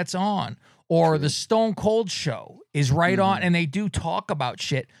pay-per-view that's on, or the Stone Cold show is right on, and they do talk about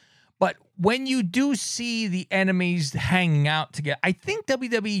shit. But when you do see the enemies hanging out together, I think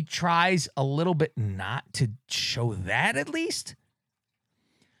WWE tries a little bit not to show that, at least.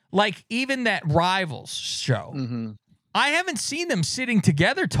 Like even that Rivals show. Mm-hmm. I haven't seen them sitting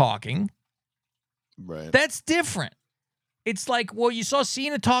together talking. Right. That's different. It's like, well, you saw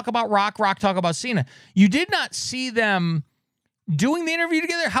Cena talk about Rock talk about Cena. You did not see them doing the interview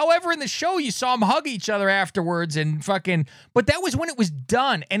together. However, in the show, you saw them hug each other afterwards and fucking, but that was when it was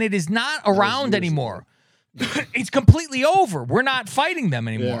done, and it is not around anymore. It's completely over. We're not fighting them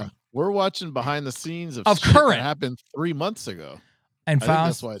anymore. Yeah. We're watching behind the scenes of shit current that happened 3 months ago. And I think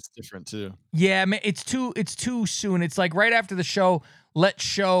that's why it's different too. Yeah, man, it's too soon. It's like right after the show, let's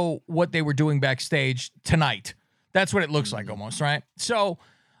show what they were doing backstage tonight. That's what it looks like almost, right? So,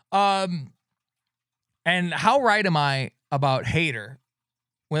 and how right am I about Hater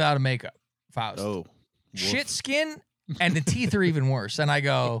without a makeup, Faust? Oh, shit skin, and the teeth are even worse. And I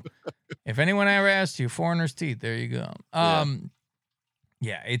go, if anyone ever asked you, foreigner's teeth, there you go.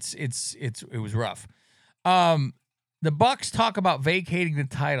 Yeah, it was rough. The Bucks talk about vacating the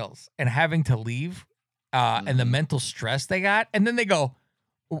titles and having to leave, and the mental stress they got, and then they go,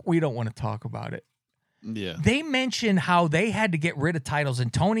 we don't want to talk about it. Yeah. They mention how they had to get rid of titles,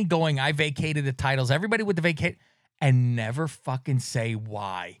 and Tony going, I vacated the titles, everybody with the vacate, and never fucking say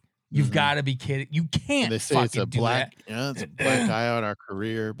why. You've got to be kidding. You can't and they say fucking it's a do black, that. Yeah, it's a black eye on our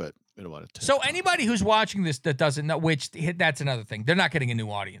career, but we don't want to. So anybody who's watching this that doesn't know, which that's another thing, they're not getting a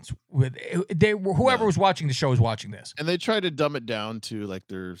new audience. Whoever was watching the show is watching this, and they try to dumb it down to like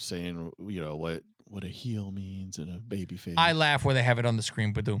they're saying, what a heel means and a baby face. I laugh where they have it on the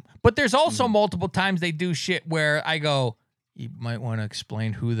screen, but there's also multiple times they do shit where I go, you might want to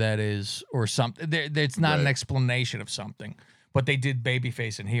explain who that is or something. It's not an explanation of something, but they did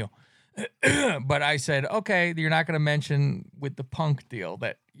babyface and heel. But I said, okay, you're not going to mention with the Punk deal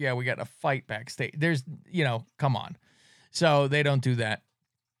that, we got a fight backstage. There's, come on. So they don't do that.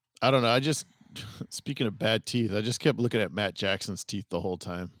 I don't know. Speaking of bad teeth, I just kept looking at Matt Jackson's teeth the whole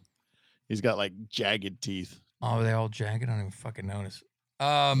time. He's got like jagged teeth. Oh, they're all jagged? I don't even fucking notice.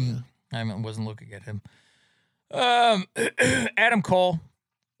 I wasn't looking at him. Adam Cole.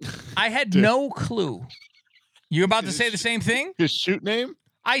 I had no clue. You about to say the same thing? His shoot name?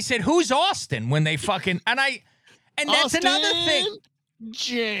 I said, who's Austin when they fucking, and that's another thing.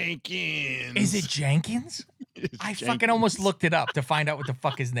 Jenkins. Is it Jenkins? I fucking almost looked it up to find out what the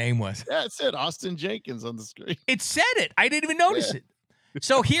fuck his name was. Yeah, it said Austin Jenkins on the screen. It said it. I didn't even notice it.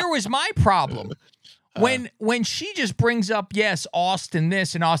 So here was my problem. When she just brings up, yes, Austin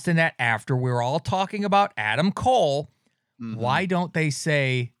this and Austin that, after we're all talking about Adam Cole, why don't they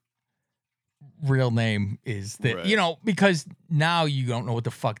say real name is that, Right. Because now you don't know what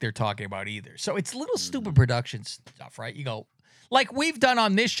the fuck they're talking about either. So it's little stupid production stuff, right? You go, like we've done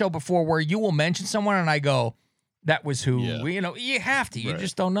on this show before where you will mention someone and I go, that was who, you have to, you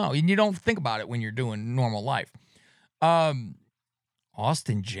just don't know. And you don't think about it when you're doing normal life.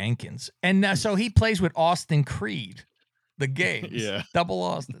 Austin Jenkins. And so he plays with Austin Creed, the games. Yeah. Double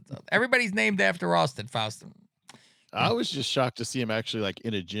Austin. Everybody's named after Austin, Faustin. I was just shocked to see him actually like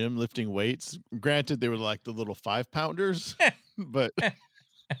in a gym lifting weights. Granted, they were like the little 5-pounders, but and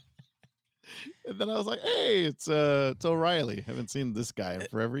then I was like, hey, it's O'Reilly. Haven't seen this guy in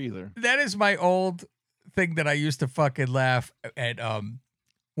forever either. That is my old thing that I used to fucking laugh at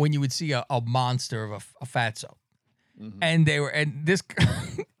when you would see a monster of a fatso. and there's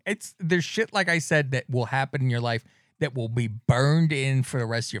shit, like I said, that will happen in your life that will be burned in for the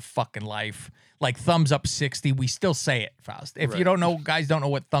rest of your fucking life. Like thumbs up 60, we still say it, Faust. If you don't know, guys don't know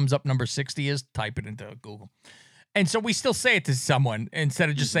what thumbs up number 60 is, type it into Google. And so we still say it to someone instead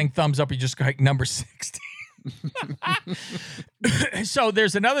of just saying thumbs up, you just go like number 60. So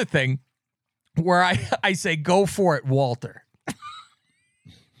there's another thing where I say, go for it, Walter.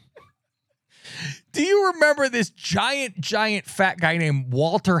 Do you remember this giant fat guy named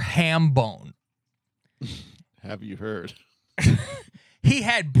Walter Hambone? Have you heard? He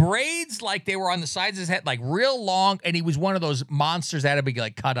had braids like they were on the sides of his head, like real long, and he was one of those monsters that had to be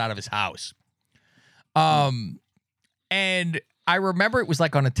like cut out of his house. And I remember it was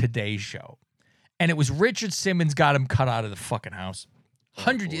like on a Today Show, and it was Richard Simmons got him cut out of the fucking house.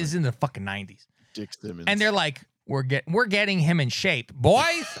 Is in the fucking 90s. Dick Simmons. And they're like, we're getting him in shape,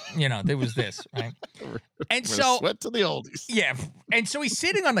 boys. There was this, right? And so sweat to the oldies. Yeah, and so he's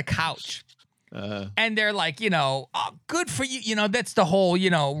sitting on the couch. And they're like, oh, good for you. That's the whole,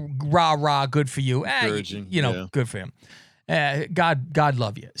 rah, good for you. Good for him. God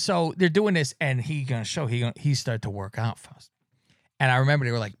love you. So they're doing this, and he started to work out fast. And I remember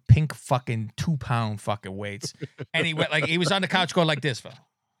they were like pink fucking 2-pound fucking weights. And he was on the couch going like this,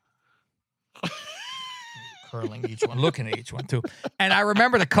 curling each one, looking at each one too. And I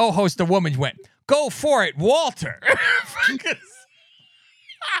remember the co-host, the woman, went, "Go for it, Walter."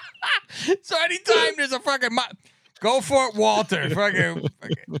 So anytime there's a fucking go for it, Walter. Fucking.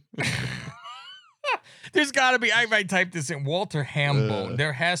 There's got to be. I might type this in, Walter Hambone.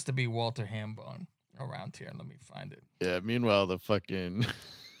 There has to be Walter Hambone around here. Let me find it. Yeah. Meanwhile,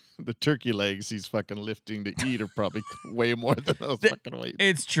 the turkey legs he's fucking lifting to eat are probably way more than those fucking weights.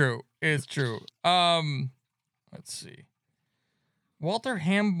 It's true. Let's see. Walter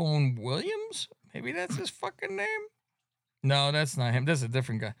Hambone Williams? Maybe that's his fucking name. No, that's not him. That's a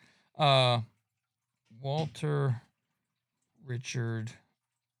different guy. Walter Richard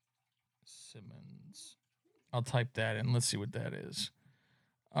Simmons. I'll type that in. Let's see what that is.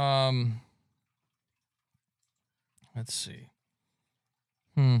 Let's see.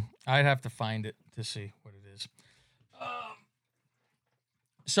 I'd have to find it to see what it is.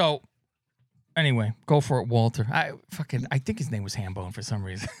 So, anyway, go for it, Walter. I think his name was Hambone for some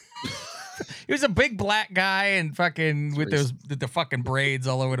reason. He was a big black guy and fucking with the fucking braids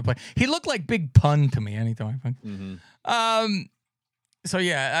all over the place. He looked like Big Pun to me anytime. So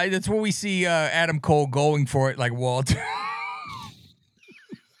yeah, that's where we see Adam Cole going for it like Walter.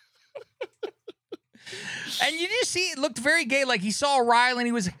 And you just see it looked very gay. Like he saw Riley and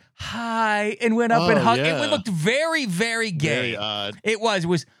he was hi and went up and hugged. Yeah. It looked very, very gay. Very odd. It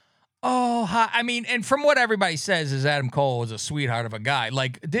was. Oh, hi. I mean, and from what everybody says is Adam Cole was a sweetheart of a guy.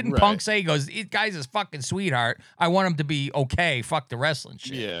 Like, didn't Punk say, he goes, this guy's a fucking sweetheart. I want him to be okay. Fuck the wrestling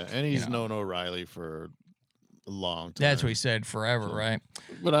shit. Yeah, and he's known O'Reilly for a long time. That's what he said, forever, right?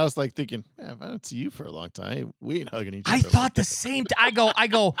 But I was like thinking, man, if I don't see you for a long time, we ain't hugging each other. I thought the same. I go,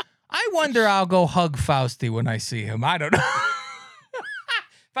 I wonder I'll go hug Fausty when I see him. I don't know.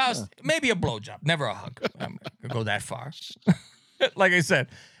 Faust, maybe a blowjob, never a hug. I'm gonna go that far. Like I said,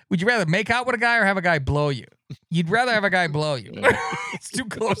 would you rather make out with a guy or have a guy blow you? You'd rather have a guy blow you. It's too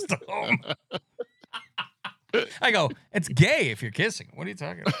close to home. I go, it's gay if you're kissing. What are you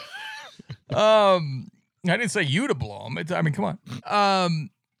talking about? I didn't say you to blow him. I mean, come on.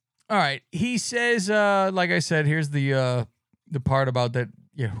 All right. He says, like I said, here's the part about that.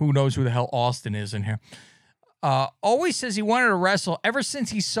 Yeah, who knows who the hell Austin is in here. Always says he wanted to wrestle ever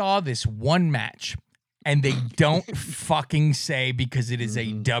since he saw this one match. And they don't fucking say because it is a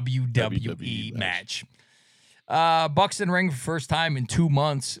WWE match. Buxton ring for first time in 2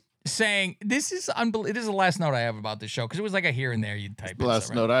 months, saying this is unbelievable. This is the last note I have about this show because it was like a here and there you'd type. The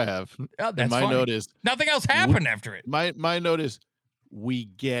last note I have. Oh, that's my funny. note is nothing else happened after it. My note is we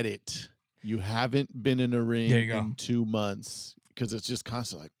get it. You haven't been in a ring in 2 months because it's just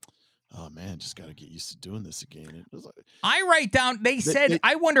constantly like, oh man, just got to get used to doing this again. It was like, I write down, they said,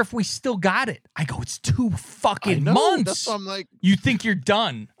 I wonder if we still got it. I go, it's 2 fucking months. That's why I'm like, you think you're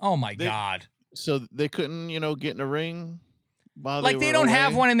done. Oh my God. So they couldn't, get in a ring while like they don't away.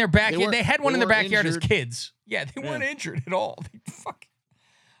 have one in their backyard. They had one in their backyard injured. as kids. Yeah, they weren't injured at all.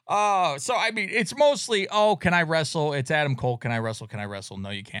 So I mean, it's mostly, can I wrestle? It's Adam Cole. Can I wrestle? Can I wrestle? No,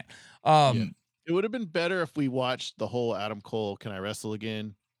 you can't. It would have been better if we watched the whole Adam Cole, Can I Wrestle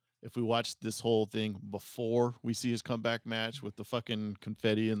Again? If we watched this whole thing before we see his comeback match with the fucking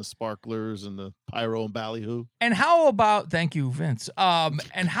confetti and the sparklers and the pyro and ballyhoo. And how about, thank you, Vince.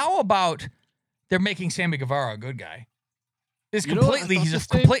 And how about they're making Sammy Guevara a good guy? It's completely. He's a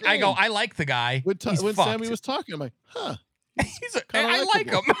complete. I go. I like the guy. When Sammy was talking, I'm like, huh. I like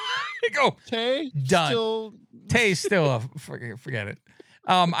him. I go. Tay done. Tay's still forget it.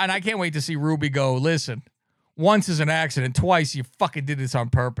 And I can't wait to see Ruby go. Listen, once is an accident. Twice you fucking did this on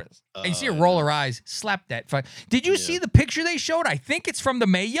purpose. And you see her roll her eyes, slap that. Did you see the picture they showed? I think it's from the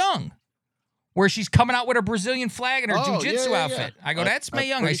Mae Young, where she's coming out with her Brazilian flag and her jiu-jitsu outfit. I go, that's Mae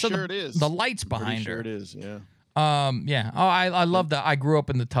Young. I saw the lights behind her. It is, yeah. Yeah. Oh, I love that. I grew up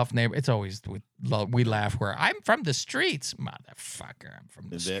in the tough neighborhood. It's always we laugh where I'm from the streets, motherfucker. I'm from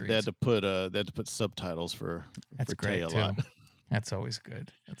the streets. They had to put subtitles for great Tay a too. lot. That's always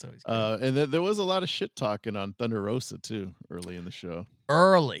good. And there was a lot of shit talking on Thunder Rosa too early in the show.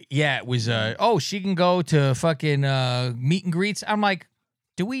 Yeah, it was. She can go to fucking meet and greets. I'm like,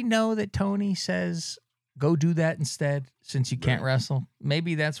 do we know that Tony says go do that instead since you can't wrestle?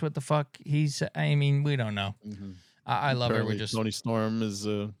 Maybe that's what the fuck he's. I mean, we don't know. Mm-hmm. I love her. Tony Storm is.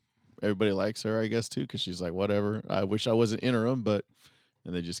 Everybody likes her, I guess, too, because she's like, whatever. I wish I wasn't interim,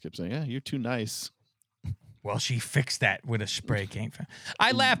 and they just kept saying, yeah, you're too nice. Well, she fixed that with a spray can.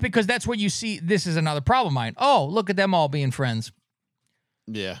 I laugh because that's what you see. This is another problem of mine. Oh, look at them all being friends.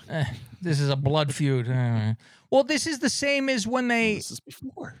 Yeah. This is a blood feud. Well, this is the same as when they. This is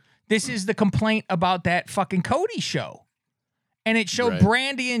before. This is the complaint about that fucking Cody show. And it showed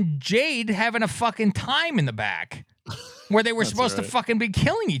Brandy and Jade having a fucking time in the back where they were supposed to fucking be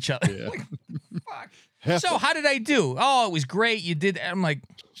killing each other. Yeah. Like, fuck. So how did I do? Oh, it was great. You did. I'm like,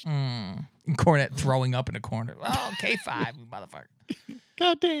 Cornette throwing up in the corner. Oh, K5, you motherfucker.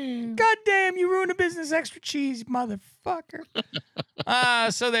 Goddamn, you ruined the business. Extra cheese, motherfucker.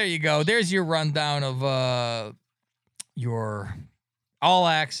 So there you go. There's your rundown of your All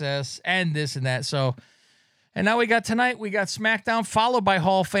Access and this and that. So, and now we got SmackDown followed by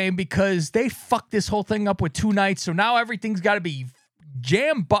Hall of Fame because they fucked this whole thing up with 2 nights. So now everything's got to be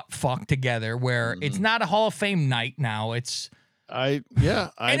jam butt fucked together where it's not a Hall of Fame night now. It's in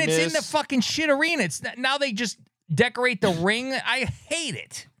the fucking shit arena. It's now they just decorate the ring. I hate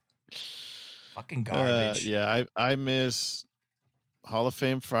it. Fucking garbage. I miss Hall of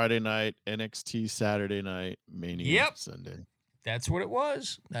Fame Friday night, NXT Saturday night, Mania Sunday. That's what it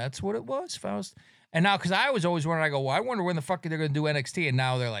was. Faust. And now, because I was always wondering, I go, well, I wonder when the fuck they're going to do NXT. And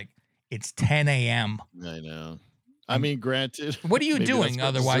now they're like, it's 10 a.m. I know. I mean, granted. What are you doing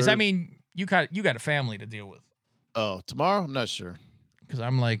otherwise? I mean, you got a family to deal with. Oh, tomorrow? I'm not sure. Because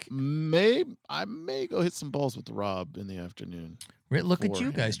I'm like, I may go hit some balls with Rob in the afternoon. Look at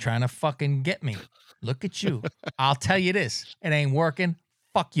you guys trying to fucking get me. Look at you. I'll tell you this. It ain't working.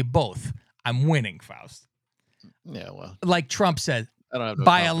 Fuck you both. I'm winning, Faust. Yeah, well. Like Trump said, I don't have no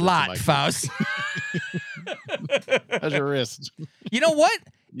by a lot, Faust. How's your wrist? You know what?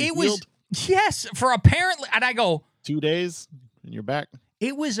 It was, yes, for apparently, and I go. 2 days and you're back?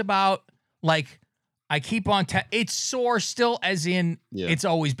 It was about, like, I keep on, it's sore still, as in, it's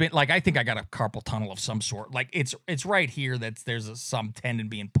always been, like, I think I got a carpal tunnel of some sort. Like, it's right here there's some tendon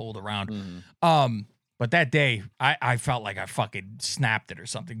being pulled around. Mm-hmm. But that day, I felt like I fucking snapped it or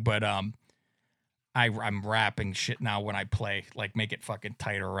something. But I'm wrapping shit now when I play, like, make it fucking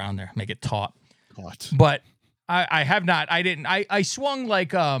tighter around there, make it taut. But I have not, I swung,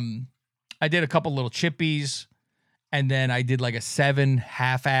 like, I did a couple little chippies, and then I did, like, a 7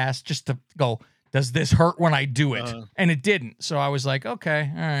 half-ass just to go, does this hurt when I do it? And it didn't. So I was like, okay,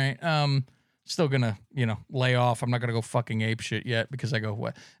 all right. Still gonna, lay off. I'm not gonna go fucking ape shit yet because I go,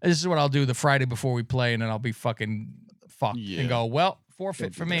 what? This is what I'll do the Friday before we play, and then I'll be fucking fucked and go, well,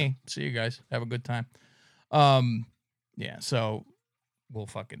 forfeit for me. See you guys. Have a good time. So we'll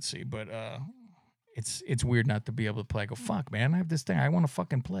fucking see. But it's weird not to be able to play. I go, fuck, man, I have this thing. I want to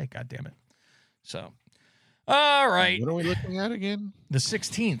fucking play. God damn it. So, all right. What are we looking at again? The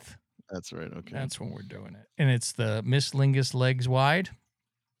 16th. That's right. Okay. That's when we're doing it. And it's the Wrestlingus Legs Wide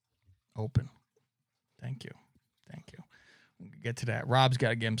Open. Thank you. We'll get to that. Rob's got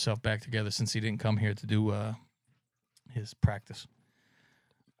to get himself back together since he didn't come here to do his practice.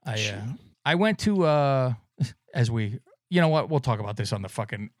 I went to, you know what? We'll talk about this on the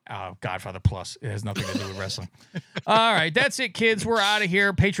fucking Godfather Plus. It has nothing to do with wrestling. All right. That's it, kids. We're out of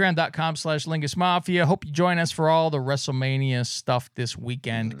here. Patreon.com/Lingus Mafia. Hope you join us for all the WrestleMania stuff this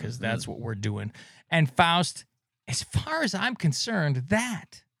weekend because that's what we're doing. And Faust, as far as I'm concerned,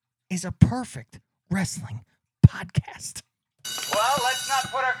 that is a perfect wrestling podcast. Well, let's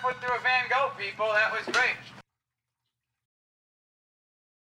not put our foot through a Van Gogh, people. That was great.